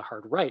people on the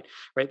hard right?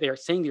 They are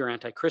saying you're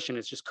anti-Christian.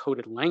 It's just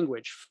coded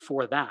language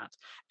for that.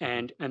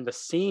 And the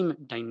same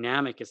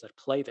dynamic is at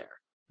play there,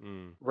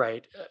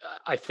 right?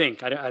 I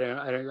think,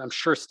 I'm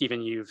sure,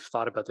 Stephen, you've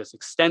thought about this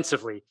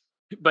extensively,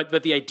 but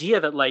the idea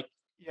that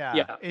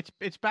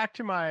it's back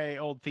to my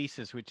old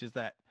thesis, which is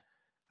that,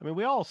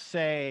 we all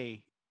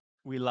say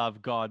we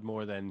love God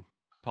more than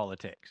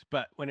politics,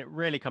 but when it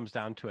really comes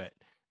down to it,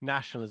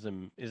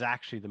 nationalism is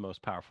actually the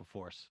most powerful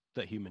force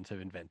that humans have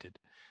invented.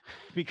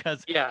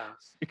 because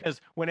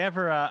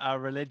whenever a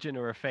religion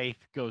or a faith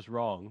goes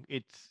wrong,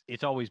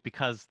 it's always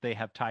because they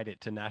have tied it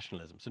to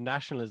nationalism. So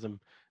nationalism,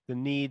 the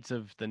needs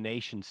of the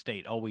nation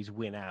state always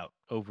win out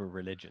over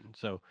religion.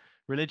 So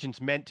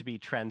religion's meant to be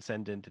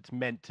transcendent, it's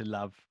meant to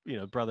love,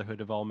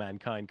 brotherhood of all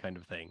mankind kind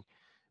of thing,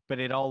 but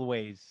it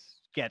always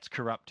gets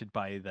corrupted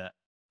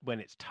when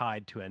it's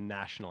tied to a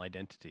national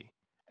identity.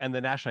 And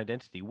the national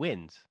identity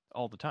wins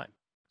all the time.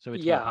 So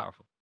it's more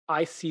powerful.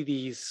 I see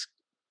these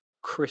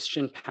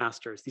Christian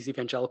pastors, these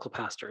evangelical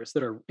pastors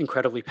that are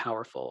incredibly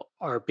powerful,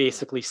 are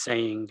basically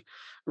saying,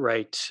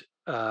 right,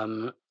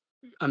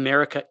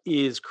 America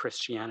is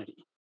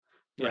Christianity,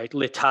 right?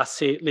 L'état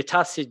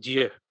c'est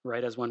Dieu,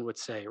 right, as one would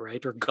say,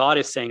 right? Or God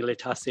is saying,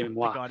 l'état c'est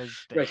moi, God is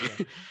right?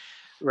 Yeah.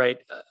 Right.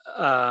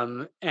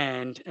 And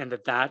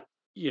that,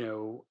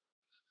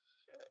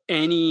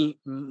 any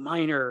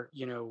minor,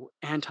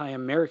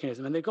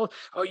 anti-Americanism, and they go,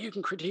 oh, you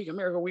can critique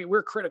America.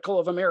 We're critical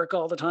of America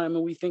all the time,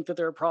 and we think that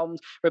there are problems,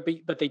 but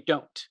they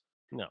don't.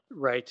 No.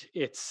 Right.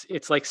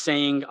 It's like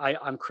saying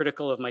I'm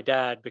critical of my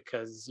dad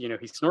because,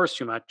 he snores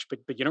too much,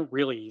 but you don't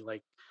really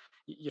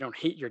you don't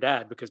hate your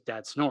dad because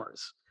dad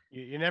snores.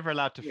 You're never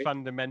allowed to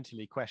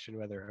fundamentally question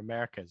whether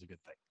America is a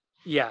good thing.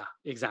 Yeah,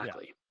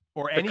 exactly.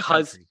 Yeah. Or any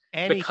country.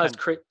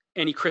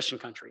 Any Christian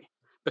country.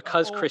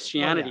 Because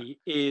Christianity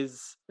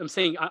is, I'm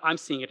seeing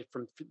it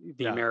from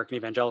the American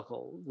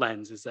evangelical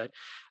lens, is that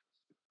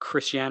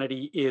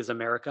Christianity is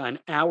America, and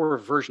our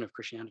version of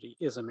Christianity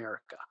is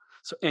America.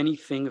 So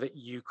anything that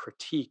you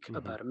critique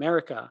about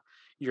America,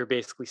 you're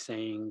basically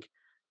saying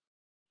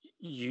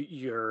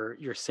you're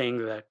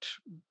saying that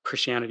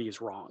Christianity is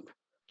wrong,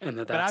 and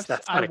that's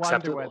unacceptable. I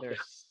wonder whether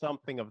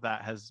something of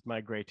that has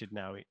migrated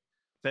now.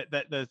 That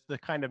the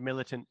kind of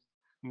militant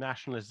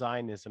nationalist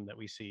Zionism that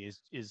we see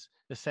is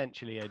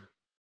essentially a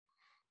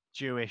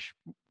Jewish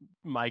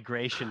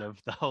migration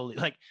of the whole,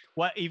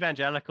 what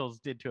evangelicals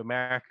did to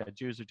America,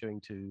 Jews are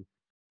doing to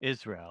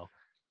Israel,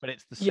 but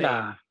it's the same.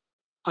 Yeah,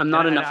 I'm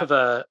not enough of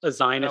a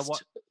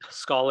Zionist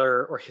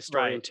scholar or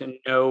historian to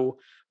know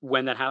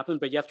when that happened,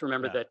 but you have to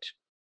remember that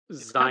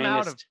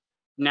Zionist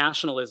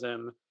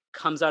nationalism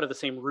comes out of the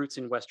same roots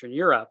in Western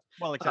Europe.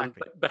 Well,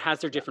 exactly. But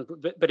has their different,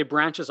 but it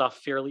branches off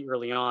fairly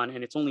early on,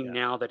 and it's only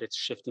now that it's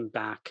shifting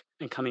back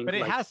and coming. But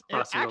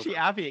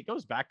Avi, it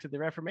goes back to the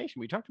Reformation.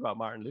 We talked about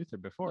Martin Luther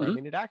before.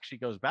 It actually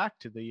goes back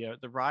to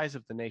the rise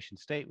of the nation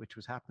state, which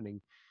was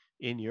happening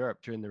in Europe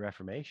during the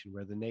Reformation,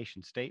 where the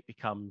nation state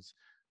becomes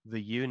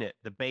the unit,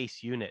 the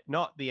base unit,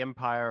 not the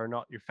empire or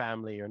not your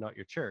family or not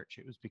your church.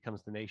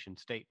 Becomes the nation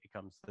state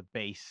becomes the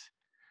base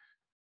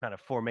kind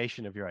of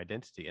formation of your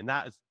identity, and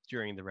that is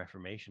during the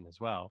Reformation as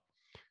well.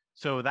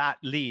 So that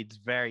leads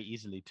very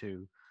easily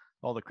to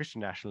all the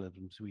Christian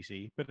nationalisms we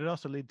see, but it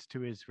also leads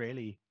to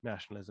Israeli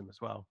nationalism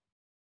as well,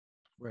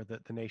 where the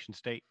nation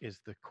state is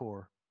the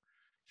core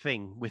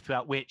thing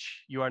without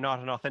which you are not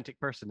an authentic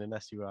person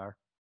unless you are,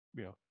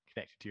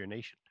 connected to your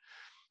nation.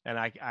 And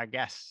I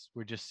guess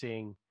we're just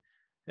seeing,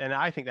 and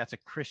I think that's a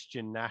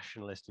Christian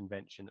nationalist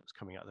invention that was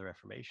coming out of the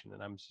Reformation.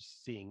 And I'm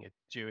just seeing a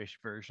Jewish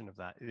version of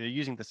that. They're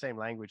using the same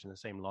language and the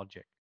same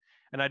logic.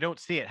 And I don't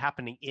see it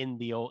happening in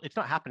the old. It's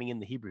not happening in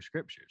the Hebrew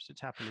scriptures.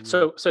 It's happening.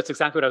 So it's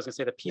exactly what I was going to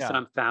say. The piece that Yeah.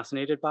 I'm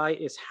fascinated by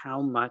is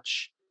how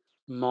much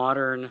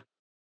modern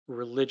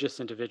religious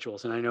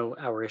individuals, and I know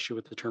our issue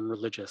with the term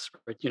religious,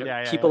 right?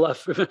 People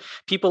of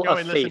people Go of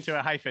and listen faith to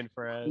a hyphen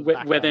for a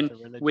background to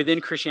religious.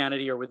 within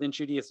Christianity or within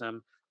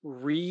Judaism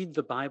read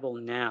the Bible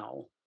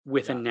now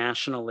with a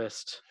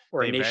nationalist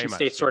or They a very nation much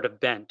state do. sort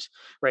of bent,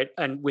 right?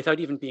 And without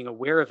even being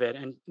aware of it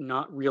and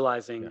not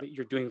realizing that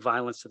you're doing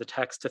violence to the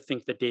text to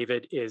think that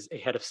David is a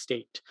head of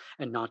state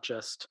and not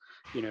just,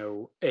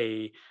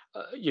 a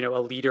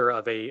leader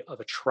of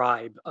a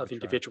tribe of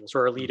individuals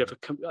or a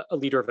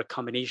leader of a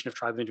combination of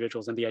tribe of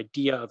individuals. And the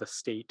idea of a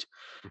state,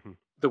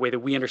 the way that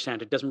we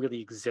understand it, doesn't really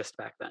exist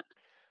back then.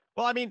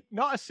 Well, I mean,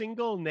 not a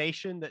single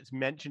nation that's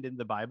mentioned in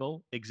the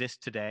Bible exists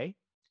today,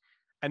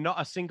 and not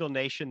a single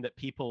nation that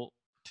people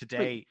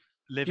today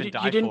live and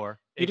die for.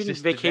 You didn't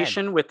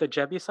vacation with the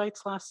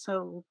Jebusites last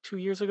 2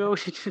 years ago?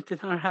 Did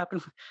that not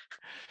happen?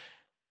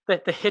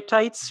 The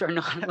Hittites are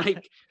not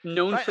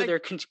known for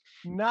their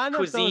none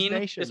cuisine. Of those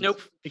nations There's no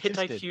existed.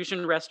 Hittite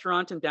fusion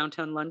restaurant in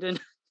downtown London.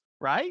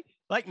 Right?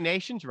 Like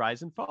nations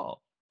rise and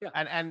fall. Yeah.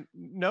 And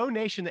no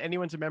nation that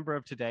anyone's a member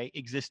of today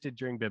existed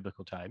during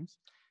biblical times.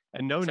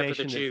 And no Except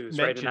nation for the Jews,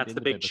 right? And that's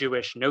the big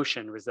Jewish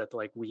notion, was that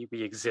we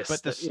exist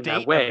but the in state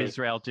that way. of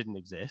Israel didn't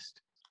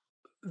exist.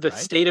 The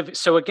state of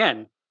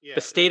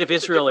the state of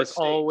Israel is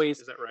always,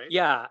 is that right?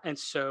 Yeah. And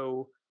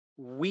so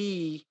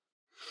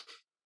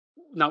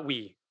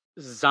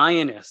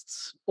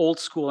Zionists, old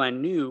school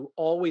and new,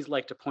 always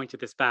like to point to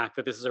this back,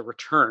 that this is a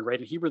return, right?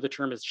 In Hebrew, the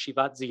term is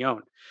Shivat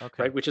Zion,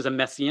 right? Which is a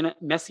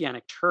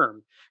messianic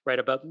term, right?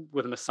 About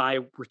where the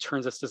Messiah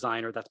returns us to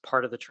Zion, or that's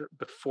part of the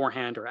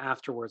beforehand or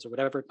afterwards or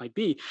whatever it might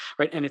be,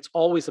 right? And it's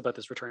always about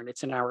this return.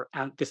 It's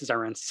this is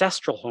our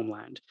ancestral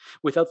homeland,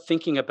 without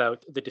thinking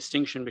about the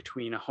distinction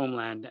between a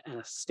homeland and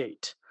a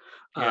state.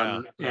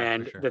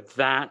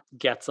 That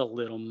gets a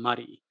little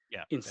muddy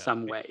in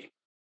some way.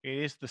 It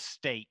is the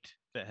state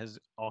that has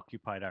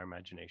occupied our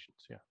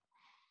imaginations. Yeah.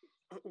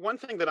 One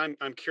thing that I'm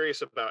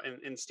curious about,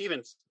 and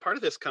Stephen, part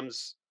of this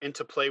comes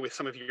into play with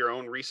some of your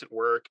own recent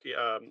work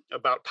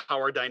about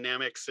power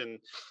dynamics and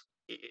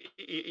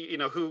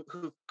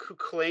who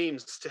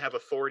claims to have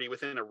authority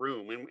within a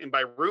room, and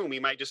by room we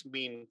might just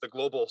mean the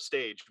global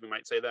stage. We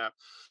might say that.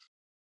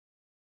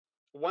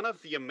 One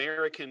of the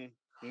American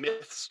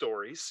myth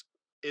stories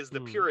is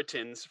the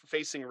Puritans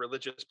facing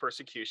religious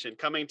persecution,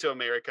 coming to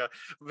America,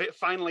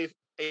 finally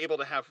able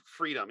to have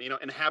freedom,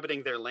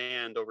 inhabiting their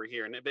land over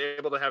here, and be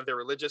able to have their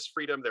religious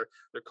freedom, their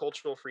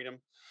cultural freedom.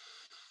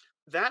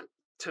 That,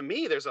 to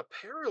me, there's a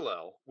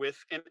parallel with,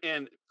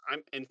 and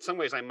I'm, in some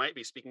ways I might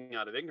be speaking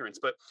out of ignorance,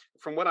 but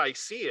from what I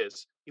see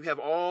is you have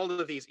all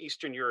of these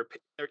Eastern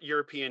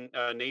European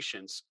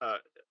nations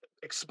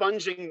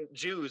expunging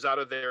Jews out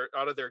of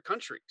their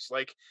countries,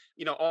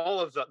 all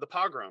of the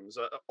pogroms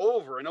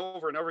over and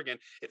over and over again.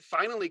 It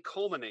finally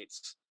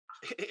culminates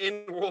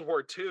in World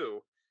War II.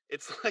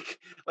 It's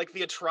like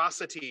the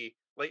atrocity,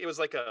 it was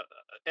like a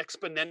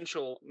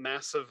exponential,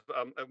 massive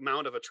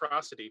amount of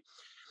atrocity.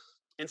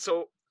 And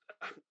so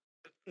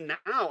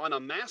now on a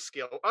mass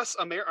scale,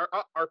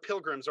 our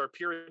pilgrims, our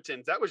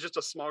Puritans, that was just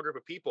a small group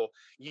of people.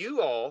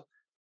 You all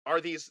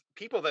are these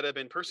people that have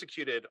been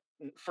persecuted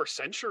for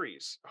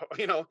centuries,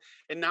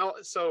 and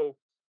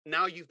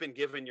now you've been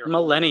given your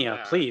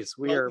millennia. Please,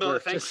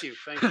 thank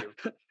you.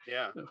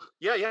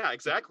 Yeah,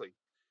 exactly.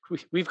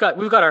 We've got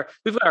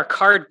our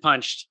card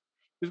punched.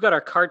 We've got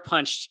our card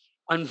punched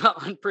on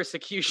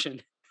persecution.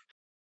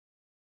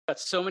 We've got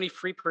so many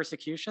free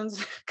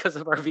persecutions because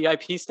of our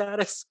VIP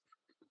status.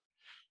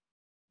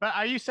 But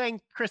are you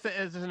saying, Chris, that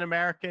as an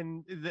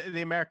American,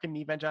 the American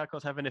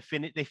evangelicals have an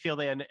affinity? They feel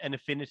they have an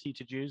affinity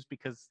to Jews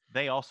because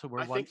they also were.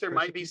 I think there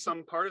might be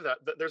some part of that.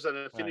 There's an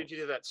affinity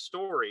to that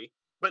story.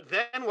 But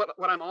then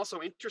what I'm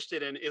also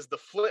interested in is the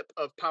flip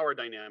of power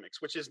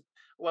dynamics, which is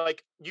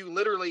you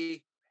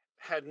literally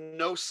had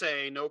no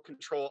say, no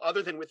control,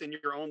 other than within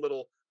your own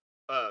little,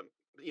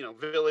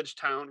 village,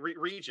 town,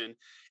 region.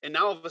 And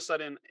now all of a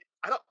sudden,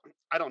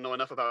 I don't know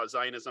enough about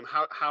Zionism,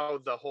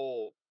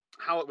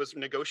 how it was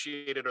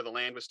negotiated or the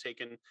land was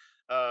taken,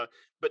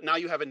 but now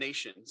you have a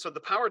nation. So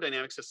the power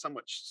dynamics has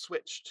somewhat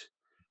switched,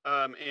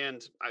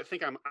 and I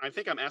think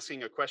I'm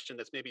asking a question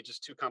that's maybe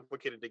just too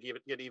complicated to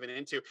get even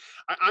into.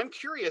 I'm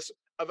curious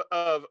of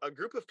a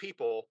group of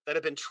people that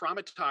have been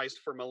traumatized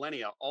for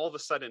millennia. All of a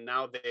sudden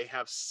now they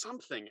have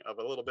something of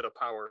a little bit of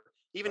power,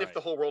 even if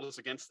the whole world is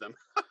against them.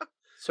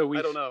 So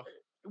I don't know.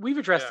 We've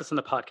addressed this in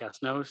the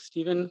podcast, no,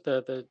 Stephen?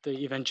 The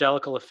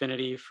evangelical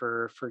affinity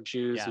for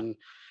Jews,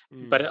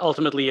 but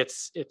ultimately it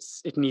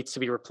needs to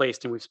be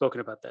replaced, and we've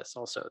spoken about this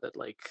also, that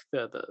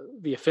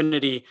the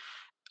affinity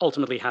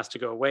ultimately has to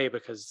go away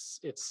because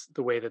it's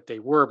the way that they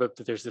were, but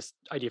there's this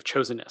idea of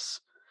chosenness,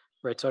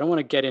 right? So I don't want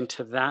to get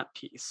into that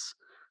piece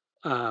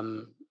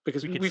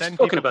because we've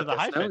spoken about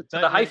this.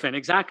 The hyphen,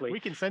 exactly.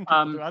 We can send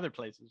people to other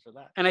places for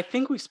that. And I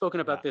think we've spoken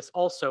about this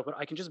also, but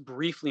I can just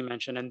briefly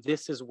mention, and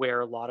this is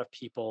where a lot of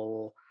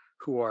people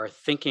who are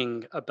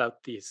thinking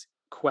about these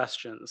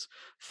questions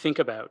think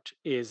about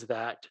is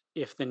that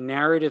if the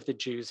narrative the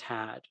Jews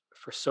had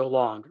for so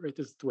long, right,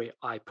 this is the way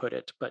I put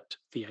it, but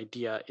the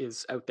idea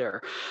is out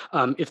there.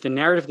 If the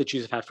narrative the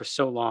Jews have had for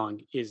so long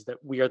is that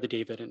we are the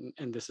David,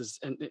 and this is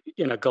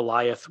in a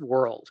Goliath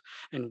world,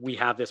 and we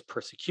have this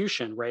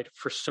persecution, right,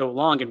 for so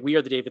long, and we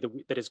are the David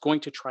that is going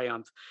to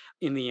triumph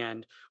in the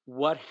end,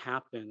 what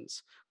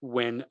happens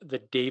when the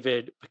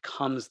David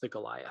becomes the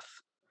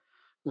Goliath,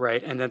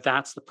 right? And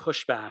that's the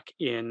pushback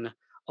in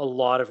a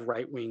lot of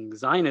right-wing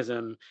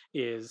Zionism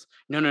is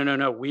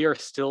no, we are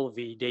still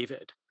the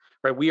David,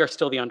 right? We are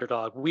still the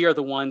underdog. We are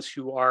the ones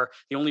who are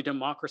the only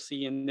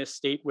democracy in this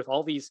state with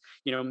all these,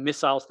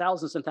 missiles,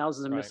 thousands and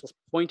thousands of missiles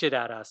pointed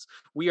at us.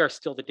 We are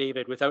still the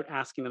David, without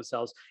asking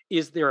themselves,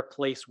 is there a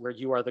place where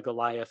you are the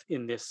Goliath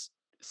in this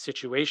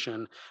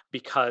situation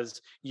because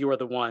you are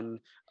the one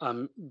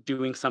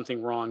doing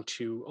something wrong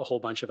to a whole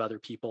bunch of other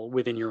people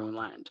within your own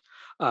land,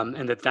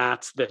 and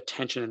that's the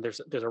tension. And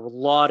there's a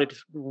lot of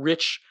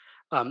rich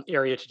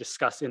area to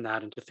discuss in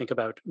that and to think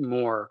about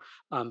more,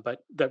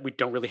 but that we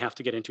don't really have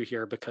to get into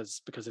here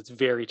because it's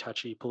very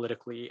touchy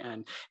politically,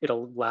 and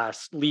it'll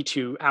lead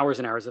to hours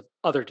and hours of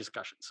other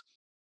discussions.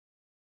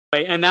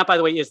 And that, by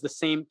the way, is the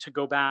same, to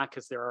go back,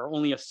 because there are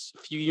only a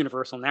few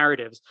universal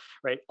narratives,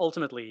 right?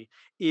 Ultimately,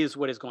 is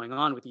what is going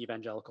on with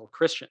evangelical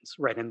Christians,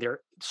 right? And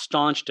their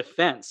staunch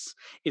defense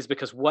is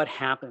because what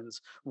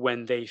happens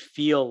when they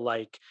feel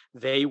like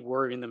they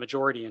were in the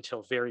majority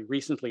until very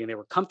recently, and they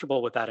were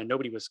comfortable with that, and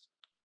nobody was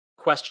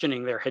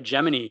questioning their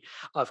hegemony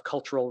of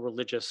cultural,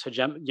 religious,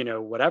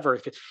 whatever.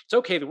 It's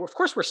okay. Of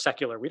course, we're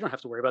secular. We don't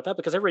have to worry about that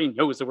because everybody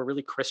knows that we're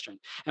really Christian.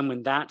 And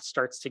when that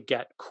starts to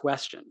get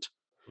questioned,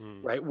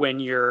 right?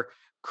 When your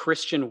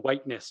Christian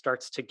whiteness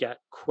starts to get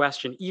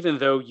questioned, even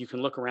though you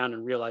can look around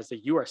and realize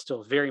that you are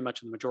still very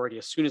much in the majority,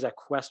 as soon as that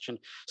question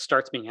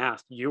starts being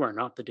asked, you are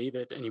not the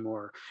David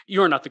anymore.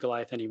 You are not the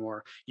Goliath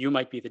anymore. You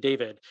might be the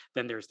David.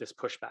 Then there's this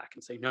pushback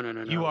and say, no.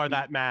 You are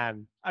that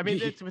man. I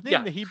mean, it's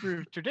within the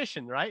Hebrew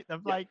tradition, right?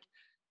 Of like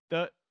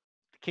the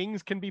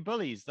kings can be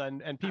bullies,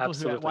 and people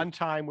Absolutely. Who at one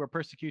time were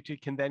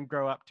persecuted can then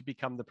grow up to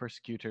become the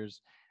persecutors.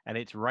 And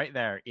it's right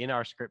there in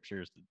our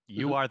scriptures.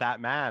 You are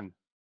that man.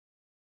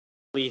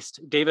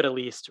 David at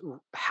least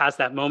has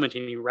that moment,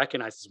 and he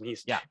recognizes when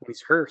he's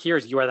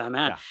hears you are that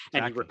man,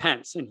 and he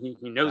repents, and he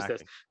knows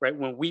this, right?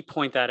 When we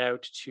point that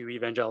out to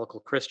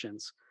evangelical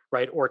Christians,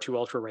 right, or to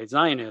ultra-right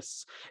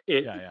Zionists,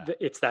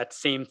 it's that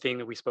same thing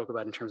that we spoke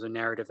about in terms of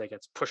narrative that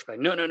gets pushed back.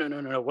 No.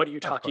 What are you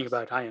talking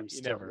about? I am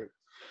still.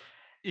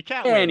 You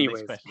can't win.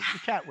 Anyways. You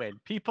can't win.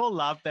 People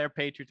love their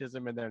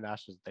patriotism and their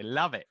nationalism. They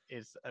love it.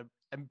 It's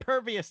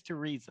impervious to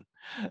reason.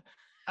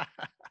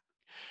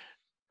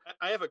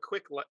 I have a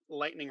quick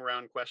lightning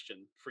round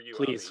question for you.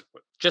 Please.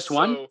 Avi. Just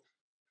one?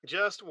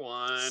 Just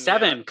one.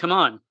 7. Yeah. Come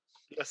on.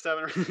 Yeah,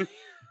 7.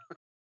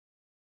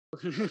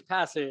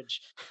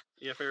 Passage.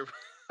 Yeah, fair.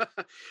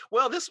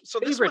 Well, this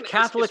favorite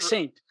Catholic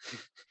saint.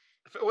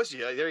 If it was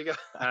there you go.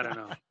 I don't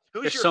know.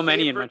 There's so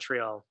many in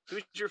Montreal.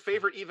 Who's your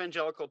favorite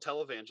evangelical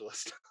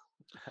televangelist?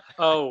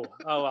 I'll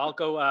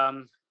go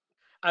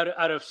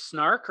out of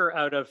snark or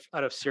out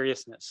of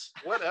seriousness.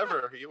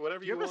 Whatever you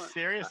have want. A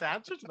serious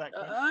answer to that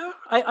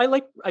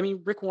question?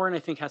 Rick Warren, I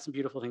think, has some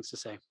beautiful things to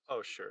say.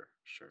 Oh, sure.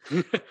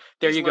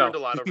 There you go.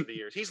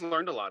 He's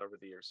learned a lot over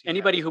the years.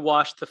 Anybody who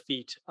washed the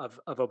feet of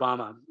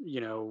Obama,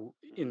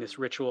 in this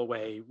ritual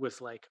way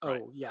was like,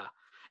 yeah.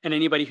 And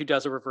anybody who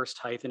does a reverse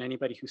tithe, and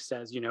anybody who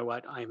says, you know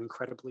what, I'm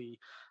incredibly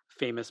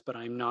famous, but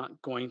I'm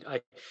not going,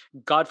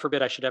 God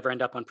forbid I should ever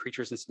end up on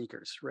Preachers and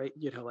Sneakers, right?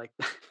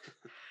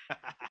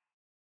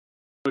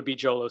 Would be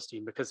Joel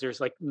Osteen, because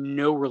there's like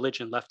no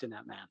religion left in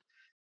that man.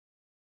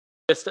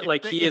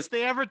 If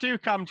they ever do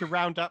come to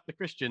round up the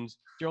Christians,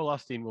 Joel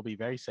Osteen will be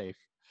very safe.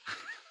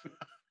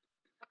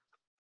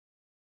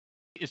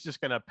 It's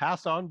just going to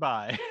pass on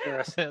by.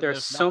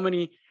 There's so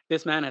many.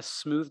 This man has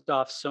smoothed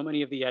off so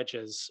many of the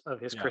edges of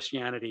his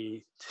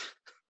Christianity.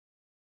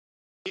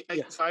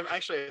 So I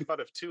thought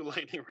of 2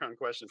 lightning round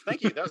questions.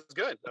 Thank you. That was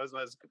good.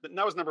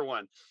 That was number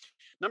 1.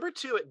 Number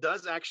 2, it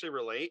does actually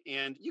relate,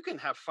 and you can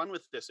have fun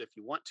with this if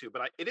you want to,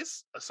 but it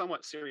is a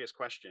somewhat serious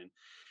question.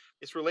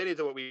 It's related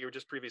to what we were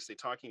just previously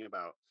talking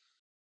about.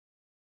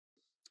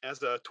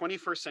 As a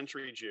 21st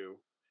century Jew,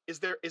 is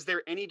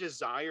there any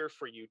desire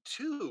for you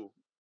to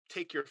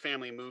take your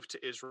family and move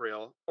to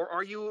Israel, or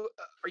are you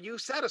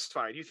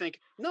satisfied? You think,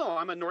 no,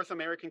 I'm a North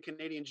American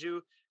Canadian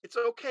Jew. It's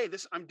okay.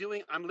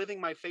 I'm living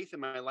my faith in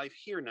my life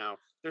here now.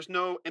 There's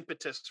no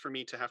impetus for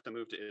me to have to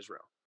move to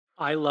Israel.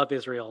 I love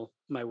Israel.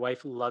 My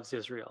wife loves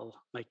Israel.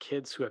 My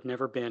kids who have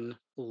never been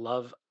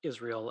love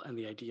Israel and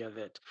the idea of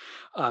it.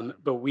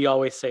 But we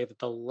always say that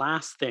the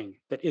last thing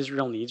that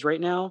Israel needs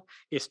right now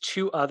is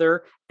 2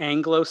 other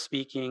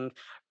Anglo-speaking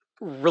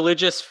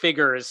religious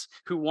figures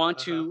who want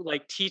to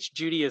teach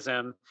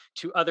Judaism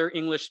to other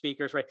English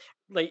speakers, right?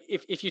 Like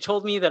if you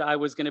told me that I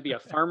was going to be a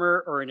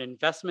farmer or an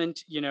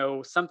investment,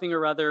 something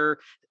or other,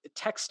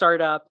 tech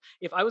startup,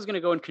 if I was going to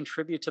go and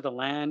contribute to the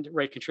land,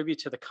 right, contribute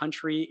to the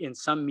country in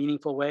some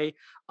meaningful way,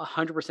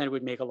 100% it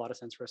would make a lot of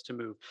sense for us to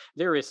move.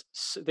 There is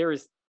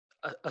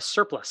a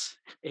surplus,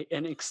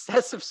 an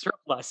excessive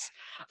surplus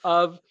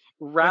of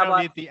We don't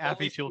rabbis need the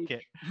Avi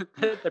toolkit.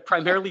 that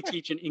primarily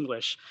teach in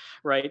English,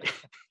 right?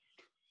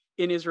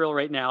 In Israel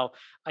right now,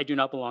 I do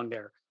not belong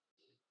there.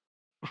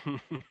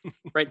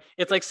 Right?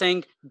 It's like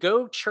saying,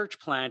 go church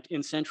plant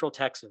in Central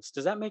Texas.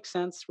 Does that make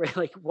sense? Right?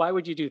 Like, why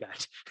would you do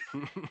that?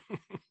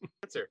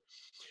 Answer.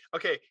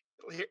 Okay,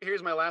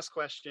 here's my last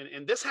question,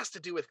 and this has to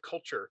do with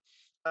culture.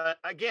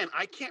 Again,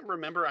 I can't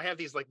remember. I have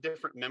these like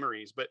different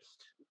memories, but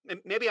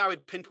maybe I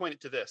would pinpoint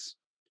it to this.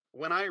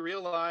 When I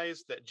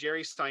realized that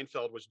Jerry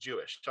Seinfeld was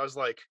Jewish, I was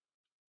like,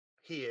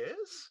 he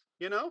is?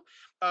 You know?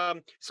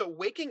 So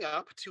waking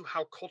up to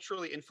how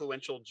culturally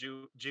influential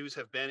Jews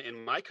have been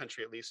in my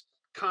country, at least,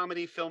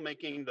 comedy,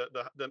 filmmaking,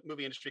 the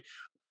movie industry.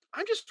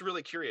 I'm just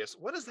really curious.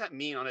 What does that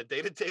mean on a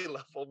day-to-day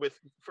level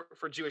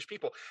for Jewish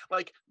people?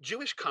 Like,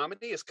 Jewish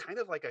comedy is kind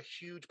of like a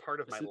huge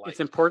part of my life. It's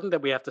important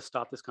that we have to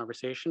stop this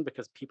conversation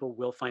because people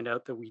will find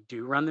out that we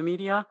do run the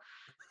media,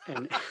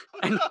 and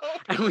and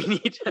we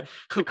need to.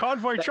 The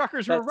convoy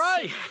truckers were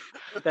right.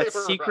 That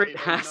secret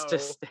has to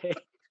stay.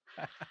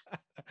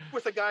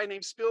 With a guy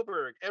named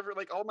Spielberg,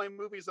 all my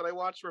movies that I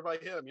watched were by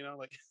him. You know,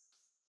 like,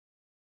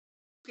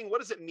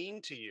 what does it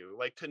mean to you?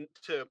 Like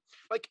to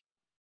like.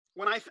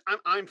 When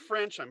I'm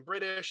French, I'm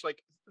British,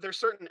 like there's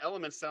certain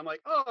elements that I'm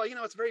like, oh, you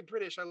know, it's very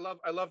British. I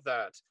love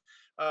that.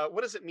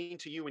 What does it mean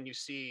to you when you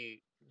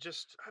see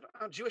just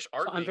Jewish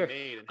art being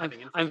made and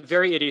having influence? I'm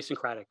very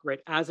idiosyncratic, right?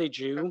 As a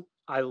Jew,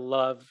 I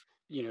love,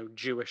 you know,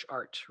 Jewish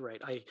art,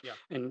 right?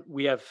 And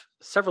we have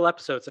several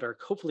episodes that are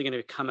hopefully going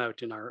to come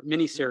out in our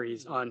mini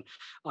series on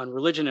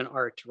religion and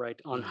art, right?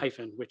 On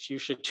Hyphen, which you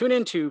should tune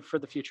into for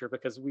the future,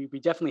 because we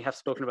definitely have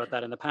spoken about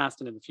that in the past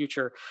and in the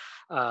future.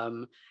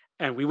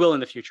 And we will in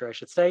the future, I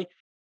should say.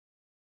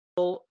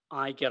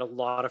 I get a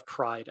lot of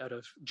pride out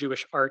of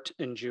Jewish art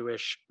and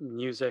Jewish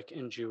music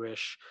and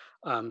Jewish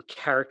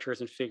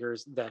characters and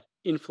figures that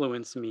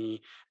influence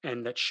me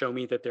and that show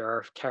me that there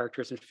are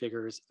characters and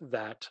figures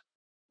that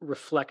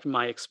reflect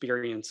my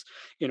experience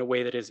in a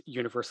way that is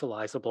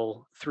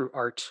universalizable through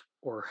art,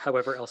 or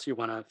however else you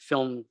want to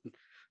film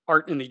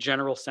art in the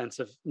general sense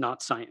of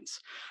not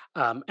science,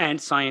 and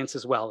science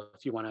as well,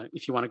 if you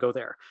want to go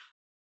there.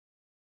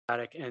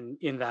 And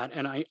in that,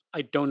 and I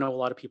don't know a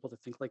lot of people that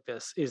think like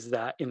this, is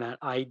that in that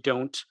I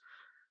don't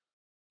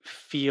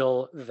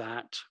feel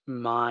that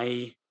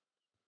my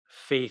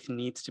faith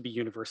needs to be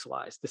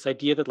universalized. This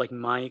idea that like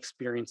my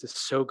experience is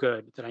so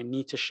good that I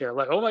need to share,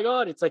 like, oh my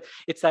God,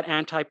 it's that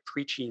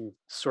anti-preaching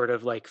sort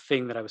of like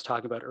thing that I was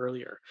talking about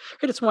earlier.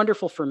 Right? It's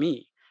wonderful for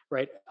me,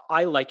 right?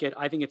 I like it.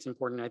 I think it's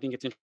important. I think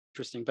it's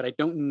interesting, but I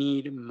don't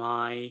need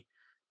my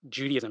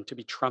Judaism to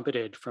be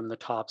trumpeted from the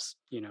tops,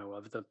 you know,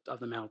 of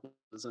the mountains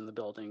and the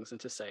buildings, and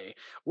to say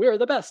we're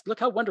the best. Look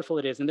how wonderful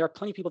it is. And there are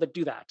plenty of people that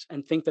do that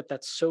and think that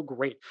that's so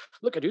great.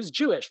 Look at who's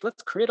Jewish.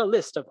 Let's create a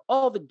list of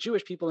all the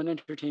Jewish people in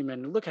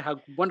entertainment. And look at how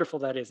wonderful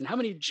that is, and how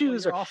many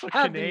Jews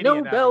have the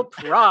Nobel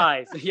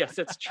Prize. Yes,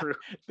 it's true.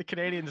 The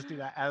Canadians do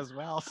that as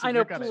well. So I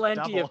know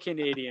plenty of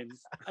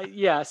Canadians.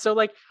 So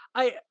like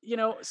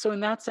so in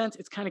that sense,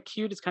 it's kind of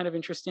cute. It's kind of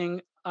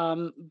interesting.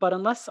 But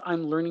unless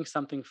I'm learning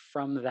something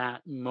from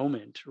that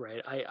moment,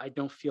 right, I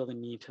don't feel the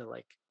need to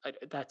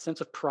that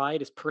sense of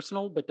pride is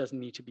personal, but doesn't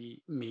need to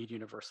be made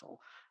universal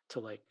to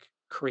like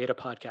create a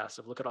podcast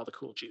of look at all the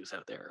cool Jews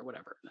out there or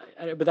whatever.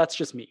 But that's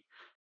just me.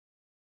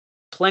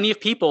 Plenty of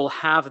people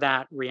have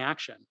that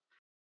reaction.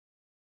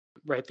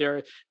 Right,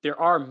 there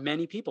are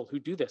many people who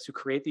do this, who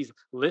create these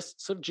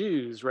lists of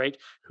Jews, right,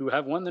 who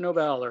have won the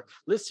Nobel, or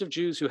lists of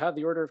Jews who have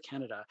the Order of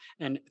Canada,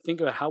 and think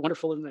about how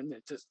wonderful, and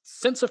it's a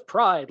sense of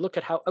pride. Look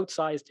at how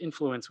outsized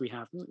influence we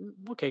have.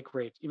 Okay,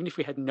 great. Even if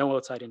we had no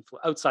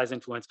outsized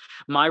influence,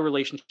 my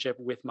relationship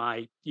with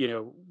my,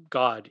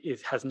 God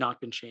has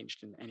not been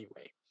changed in any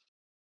way.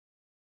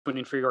 An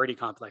inferiority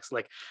complex,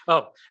 like,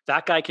 oh,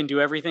 that guy can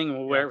do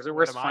everything. Where's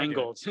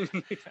Feingold?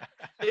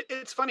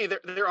 It's funny.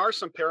 There are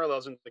some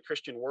parallels in the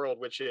Christian world,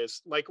 which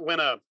is like when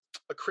a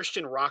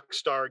Christian rock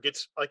star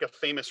gets like a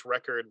famous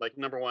record, like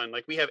number one.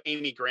 Like we have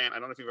Amy Grant. I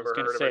don't know if you've ever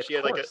heard of her. She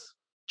had like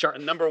a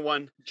number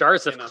one.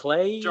 Jars of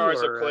Clay.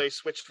 Jars of Clay.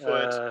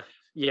 Switchfoot.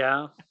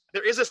 Yeah.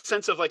 There is a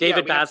sense of like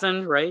David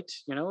Bazin, right?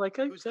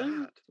 Who's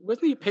that?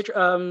 Wasn't he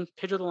Pedro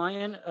the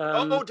Lion?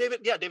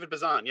 David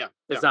Bazin. Yeah.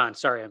 Bazin.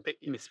 Sorry,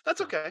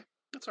 that's okay.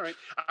 That's all right.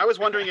 I was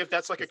wondering if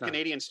that's like a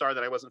Canadian star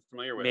that I wasn't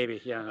familiar with. Maybe,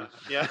 yeah.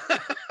 Yeah.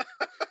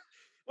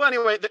 Well,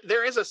 anyway,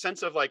 there is a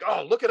sense of like,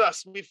 oh, look at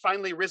us. We've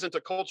finally risen to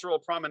cultural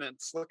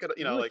prominence. Look at,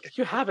 like.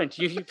 You haven't.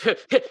 You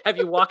have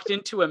you walked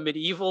into a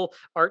medieval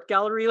art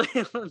gallery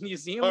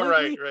museum? Oh,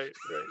 right.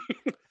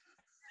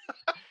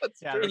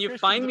 And you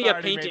find me a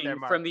painting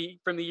from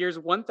the years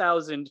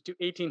 1000 to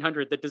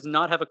 1800 that does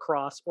not have a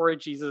cross or a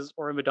Jesus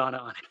or a Madonna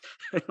on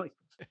it.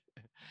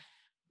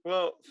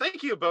 Well,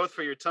 thank you both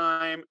for your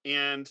time.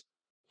 And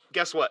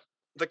guess what?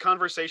 The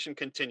conversation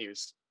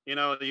continues.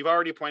 You've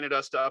already pointed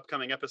us to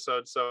upcoming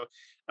episodes. So,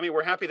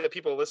 we're happy that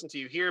people listen to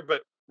you here,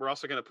 but we're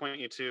also going to point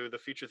you to the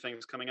future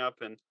things coming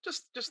up. And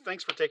just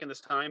thanks for taking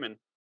this time and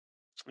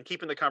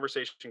keeping the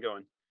conversation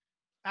going.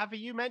 Avi,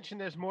 you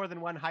mentioned there's more than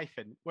one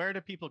hyphen. Where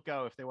do people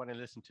go if they want to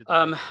listen to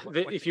the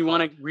if you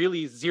want to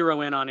really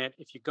zero in on it,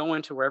 if you go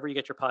into wherever you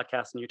get your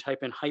podcast and you type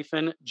in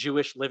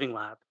 -Jewish Living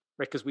Lab,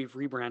 right? Because we've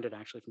rebranded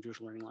actually from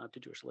Jewish Learning Lab to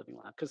Jewish Living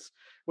Lab, because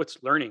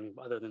what's learning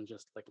other than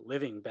just like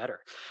living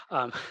better?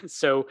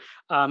 So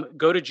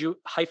go to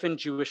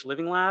 -Jewish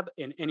Living Lab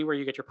in anywhere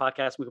you get your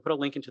podcast. We can put a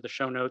link into the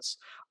show notes,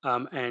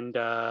 and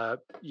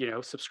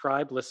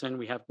subscribe, listen.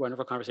 We have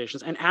wonderful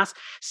conversations, and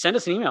send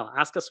us an email.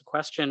 Ask us a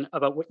question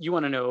about what you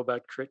want to know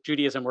about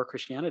Judaism or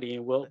Christianity,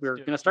 and we're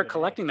going to start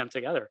collecting them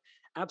together.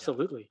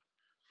 Absolutely. Yeah.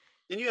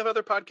 And you have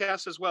other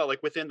podcasts as well,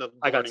 like within the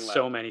I got Learning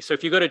so Lab. many. So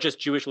if you go to just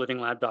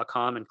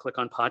jewishliving.lab.com and click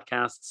on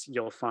podcasts,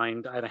 you'll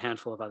find I have a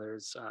handful of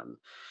others.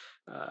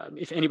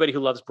 If anybody who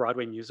loves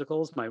Broadway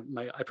musicals,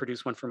 I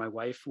produce one for my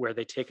wife where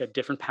they take a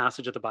different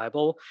passage of the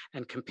Bible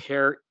and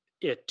compare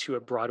it to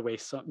a Broadway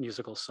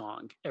musical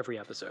song every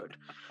episode.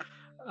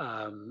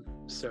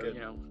 So good.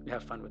 We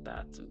have fun with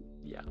that. And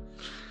yeah,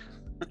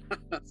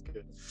 That's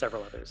good.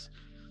 Several others.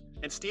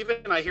 And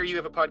Stephen, I hear you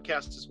have a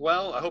podcast as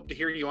well. I hope to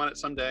hear you on it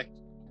someday.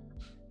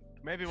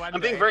 Maybe one I'm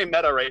day. being very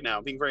meta right now.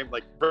 I'm being very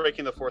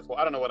breaking the fourth wall.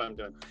 I don't know what I'm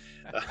doing.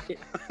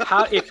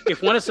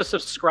 If one is a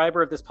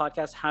subscriber of this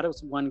podcast, how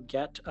does one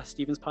get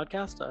Stephen's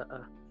podcast?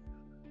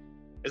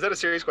 Is that a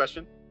serious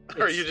question,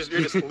 or are you're just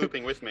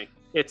looping with me?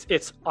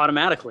 It's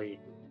automatically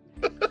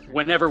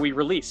whenever we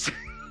release.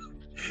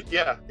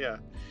 Yeah.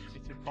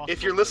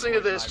 If you're listening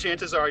to this,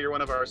 chances are you're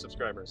one of our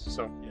subscribers.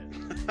 So, Yes.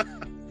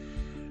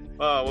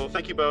 well,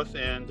 thank you both,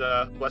 and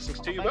blessings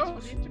to you Thanks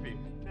both. for the interview.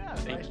 Yeah,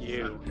 Thank nice to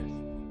you. chat, Chris.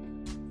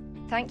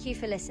 Thank you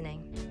for listening.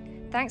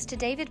 Thanks to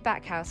David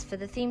Backhouse for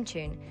the theme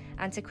tune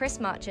and to Chris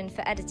Marchand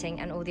for editing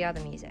and all the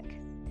other music.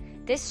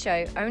 This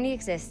show only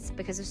exists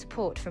because of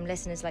support from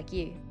listeners like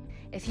you.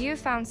 If you have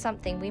found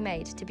something we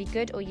made to be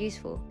good or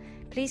useful,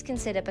 please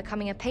consider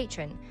becoming a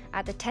patron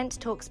at the Tent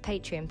Talks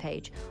Patreon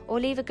page, or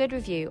leave a good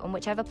review on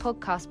whichever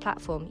podcast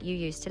platform you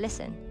use to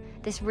listen.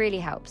 This really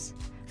helps.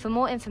 For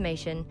more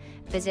information,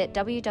 visit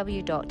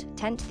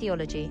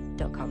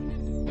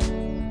www.tenttheology.com.